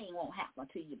thing won't happen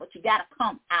to you. But you got to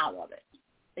come out of it.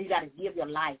 You got to give your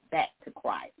life back to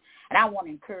Christ. And I want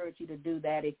to encourage you to do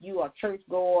that. If you are a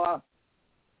churchgoer,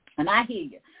 and I hear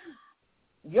you,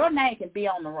 your name can be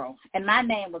on the roll. And my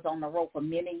name was on the roll for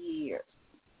many years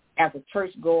as a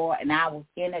churchgoer, and I was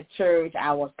in a church.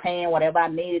 I was paying whatever I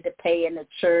needed to pay in the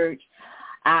church.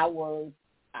 I was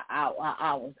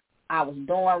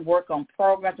doing work on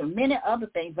programs and many other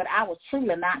things, but I was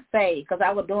truly not saved because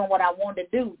I was doing what I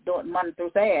wanted to do, doing Monday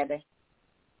through Saturday.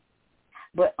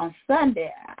 But on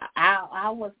Sunday, I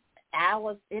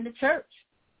was in the church,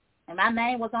 and my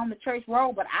name was on the church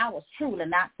roll, but I was truly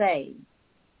not saved.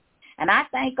 And I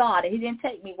thank God that he didn't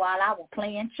take me while I was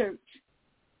playing church.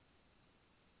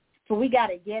 So we got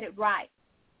to get it right.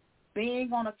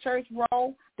 Being on a church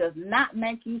roll does not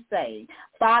make you saved.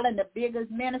 Following the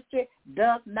biggest ministry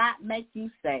does not make you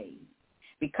saved.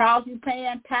 because you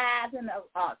paying tithes in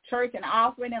a church and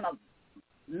offering in a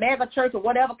mega church or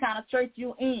whatever kind of church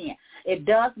you're in, it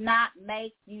does not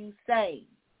make you saved.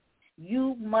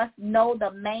 You must know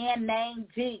the man named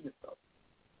Jesus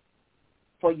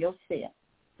for yourself.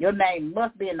 Your name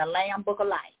must be in the Lamb Book of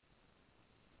Life.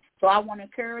 So I want to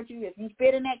encourage you, if you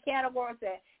fit in that category,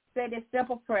 say this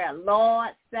simple prayer: Lord,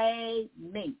 save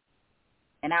me.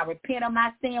 And I repent of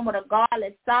my sin with a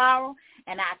godly sorrow,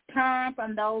 and I turn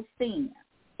from those sins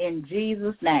in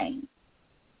Jesus' name.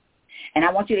 And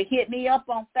I want you to hit me up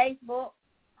on Facebook,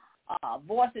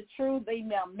 Voice of Truth, leave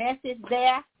me a message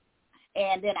there,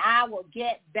 and then I will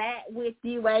get back with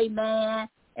you, amen,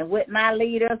 and with my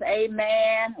leaders,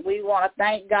 amen. We want to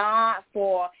thank God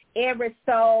for every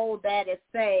soul that is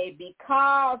saved.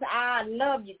 Because I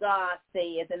love you, God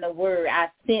says in the word, I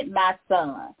sent my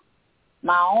son,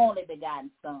 my only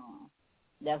begotten son,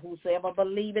 that whosoever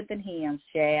believeth in him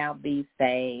shall be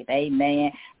saved.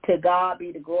 Amen. To God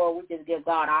be the glory. We just give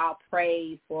God all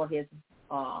praise for his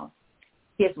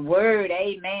word.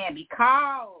 Amen.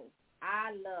 Because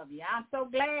I love you. I'm so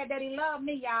glad that he loved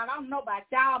me, y'all. I don't know about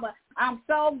y'all, but I'm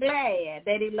so glad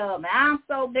that he loved me. I'm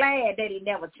so glad that he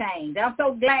never changed. I'm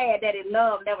so glad that his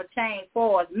love never changed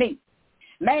for me.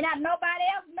 May not nobody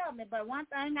else love me, but one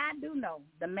thing I do know,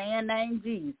 the man named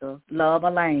Jesus, love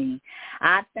Elaine.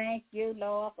 I thank you,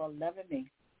 Lord, for loving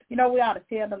me. You know, we ought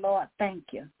to tell the Lord, thank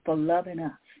you for loving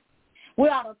us. We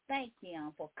ought to thank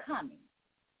him for coming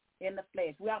in the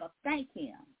flesh. We ought to thank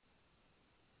him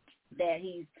that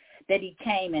he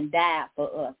came and died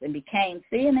for us and became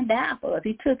sin and died for us.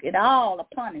 He took it all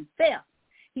upon himself.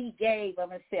 He gave of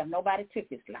himself. Nobody took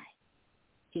his life.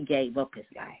 He gave up his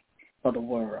life for the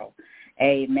world.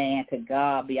 Amen. To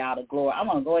God be all the glory. I'm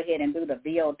going to go ahead and do the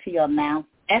VOT now.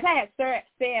 As I had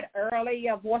said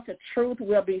earlier, Voice of Truth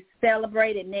will be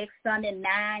celebrated next Sunday,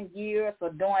 9 years for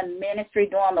doing ministry,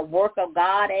 doing the work of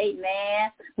God.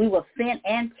 Amen. We were sent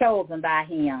and chosen by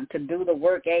him to do the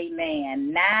work.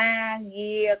 Amen. 9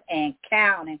 years and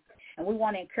counting. And we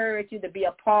want to encourage you to be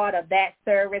a part of that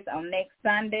service on next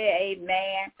Sunday.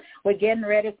 Amen. We're getting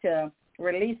ready to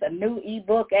release a new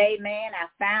ebook. Amen. I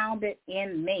found it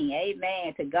in me.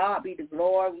 Amen. To God be the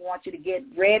glory. We want you to get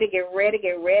ready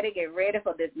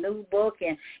for this new book.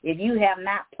 And if you have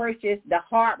not purchased The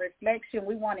Heart Reflection,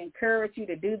 we want to encourage you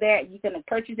to do that. You can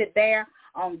purchase it there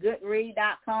on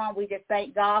goodread.com. We just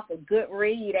thank God for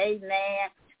Goodread. Amen.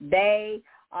 They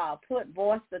put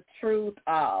Voice of Truth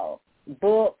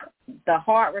book, The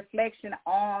Heart Reflection,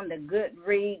 on the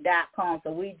goodread.com.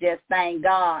 So we just thank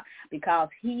God because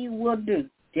he will do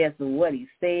just what he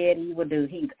said he would do.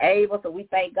 He's able. So we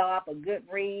thank God for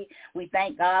Goodread. We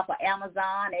thank God for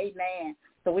Amazon. Amen.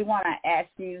 So we want to ask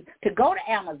you to go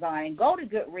to Amazon and go to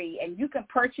Goodread, and you can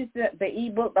purchase the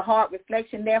ebook, The Heart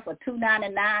Reflection, there for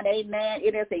 $2.99. Amen.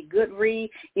 It is a good read.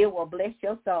 It will bless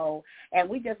your soul. And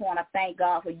we just want to thank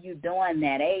God for you doing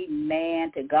that.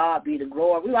 Amen. To God be the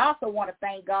glory. We also want to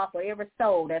thank God for every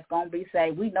soul that's going to be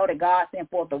saved. We know that God sent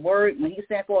forth the word. When he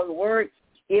sent forth the word,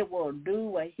 it will do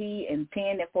what he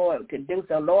intended for it to do.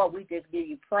 So, Lord, we just give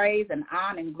you praise and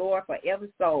honor and glory for every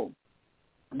soul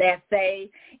that's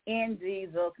saved in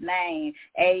Jesus' name.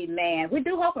 Amen. We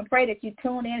do hope and pray that you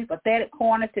tune in to Pathetic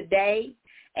Corner today.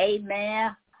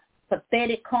 Amen.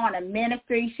 Pathetic Corner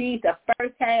Ministry. She's the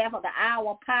first half of the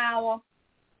Hour Power.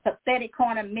 Pathetic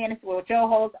Corner Ministry with your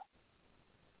host,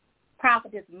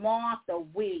 Prophetess Martha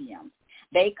Williams.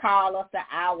 They call us the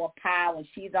Hour Power, and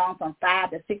she's on from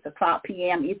 5 to 6 o'clock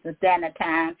p.m. Eastern Standard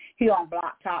Time here on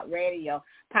Block Talk Radio.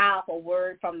 Powerful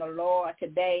word from the Lord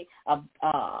today of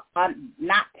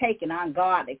not taking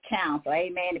ungodly counsel.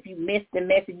 Amen. If you missed the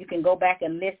message, you can go back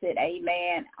and listen,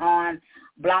 amen, on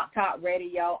Block Talk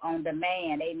Radio on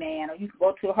demand, amen. Or you can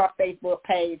go to her Facebook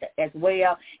page as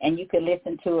well, and you can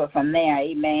listen to it from there,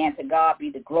 amen. To God be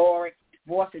the glory.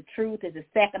 Voice of Truth is the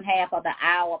second half of the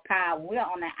Hour Power. We're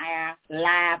on the air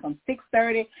live from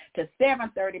 6:30 to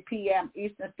 7:30 p.m.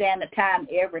 Eastern Standard Time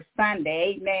every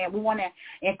Sunday. Amen. We want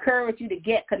to encourage you to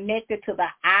get connected to the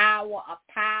Hour of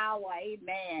Power.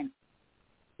 Amen.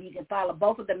 You can follow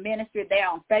both of the ministry there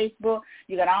on Facebook.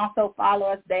 You can also follow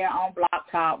us there on Block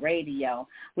Talk Radio.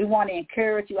 We want to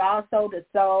encourage you also to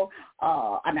sow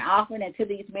an offering into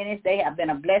these ministries. They have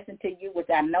been a blessing to you, which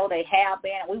I know they have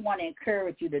been. We want to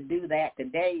encourage you to do that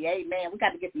today. Amen. We got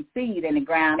to get some seed in the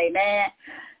ground. Amen.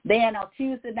 Then on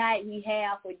Tuesday night, we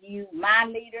have for you my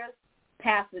leaders,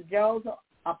 Pastor Joseph,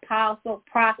 Apostle,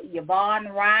 Prophet Yvonne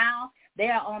Ryle. They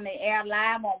are on the air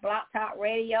live on Block Talk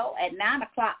Radio at 9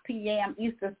 o'clock p.m.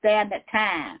 Eastern Standard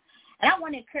Time. And I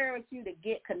want to encourage you to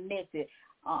get connected.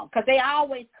 because they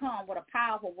always come with a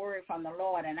powerful word from the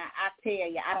Lord. And I tell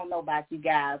you, I don't know about you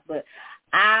guys, but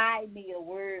I need a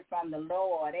word from the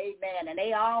Lord. Amen. And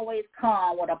they always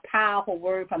come with a powerful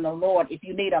word from the Lord. If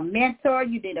you need a mentor,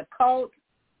 you need a coach,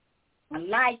 a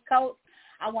life coach,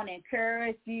 I want to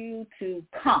encourage you to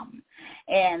come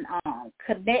and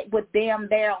connect with them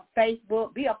there on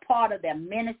Facebook. Be a part of their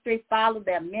ministry. Follow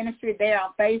their ministry there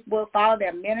on Facebook. Follow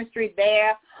their ministry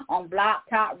there on Blog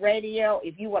Talk Radio.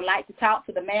 If you would like to talk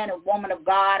to the man or woman of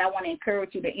God, I want to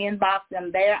encourage you to inbox them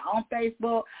there on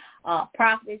Facebook.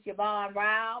 Prophetess Yvonne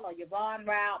Ryle or Yvonne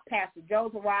Ryle, Pastor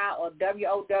Joseph Ryle, or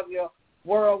WOW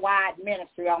Worldwide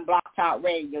Ministry on Blog Talk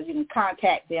Radio. You can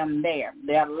contact them there.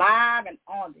 They're live and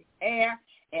on the air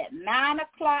at 9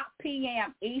 o'clock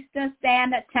p.m. Eastern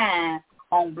Standard Time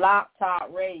on Blog Talk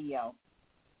Radio.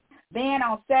 Then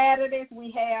on Saturdays,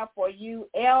 we have for you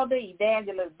Elder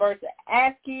Evangelist Bertha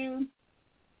Askew,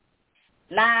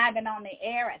 live and on the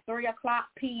air at 3 o'clock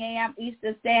p.m.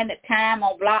 Eastern Standard Time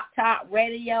on Blog Talk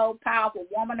Radio. Powerful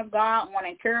woman of God. I want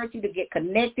to encourage you to get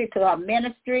connected to her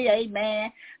ministry.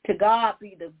 Amen. To God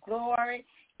be the glory.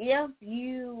 If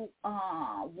you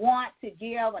want to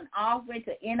give an offering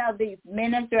to any of these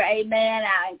ministers, amen,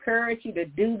 I encourage you to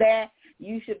do that.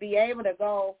 You should be able to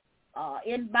go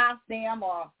inbox them,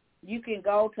 or you can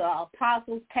go to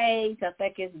Apostles page. I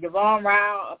think it's Yvonne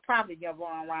Ryle, or probably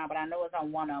Yvonne Ryle, but I know it's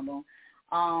on one of them.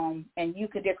 And you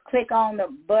can just click on the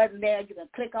button there. You can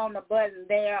click on the button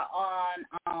there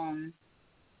on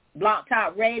Blog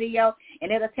Talk Radio,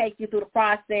 and it'll take you through the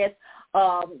process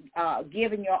of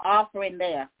giving your offering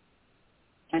there.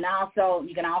 And also,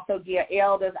 you can also give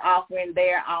elders offering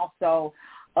there, also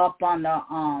up on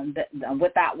the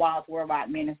Without Walls Worldwide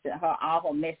Ministry. Her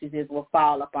awful messages will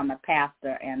fall up on the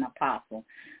pastor and apostle.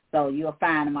 So you'll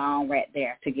find them all right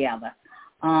there together.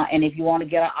 And if you want to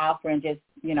get an offering, just,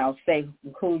 say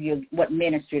what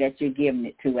ministry that you're giving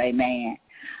it to, amen.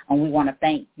 And we want to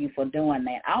thank you for doing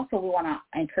that. Also, we want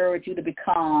to encourage you to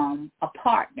become a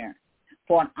partner.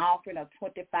 For an offering of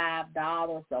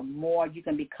 $25 or more, you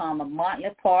can become a monthly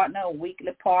partner, a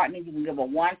weekly partner. You can give a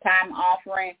one-time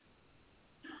offering.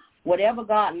 Whatever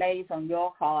God lays on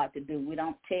your heart to do, we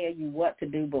don't tell you what to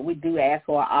do, but we do ask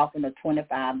for an offering of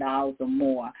 $25 or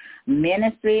more.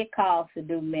 Ministry, it costs to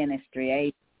do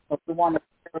ministry. So we want to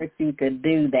encourage you to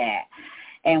do that.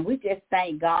 And we just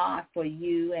thank God for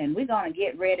you, and we're going to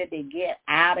get ready to get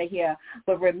out of here.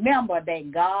 But remember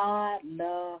that God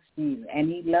loves you, and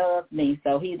he loves me.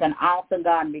 So he's an awesome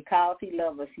God, and because he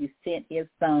loves us, he sent his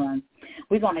son.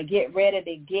 We're going to get ready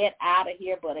to get out of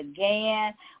here. But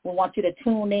again, we want you to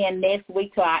tune in next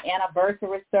week to our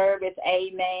anniversary service.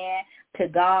 Amen. To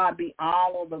God be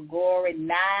all of the glory.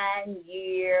 9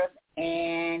 years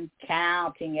and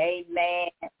counting. Amen.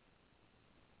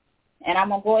 And I'm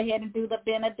going to go ahead and do the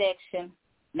benediction.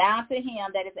 Now to him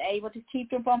that is able to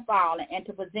keep you from falling and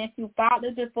to present you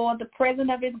faultless before the presence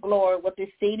of his glory with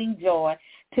exceeding joy.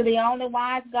 To the only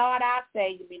wise God, our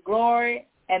Savior, be glory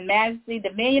and majesty,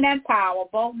 dominion and power,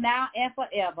 both now and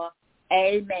forever.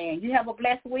 Amen. You have a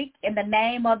blessed week in the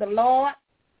name of the Lord.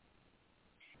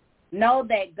 Know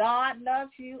that God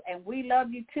loves you, and we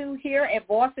love you too here at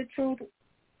Voice of Truth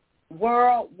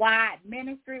Worldwide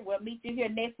Ministry. We'll meet you here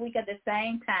next week at the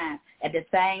same time, at the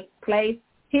same place,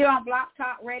 here on Blog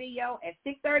Talk Radio at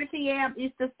 6:30 p.m.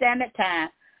 Eastern Standard Time.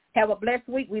 Have a blessed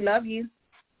week. We love you.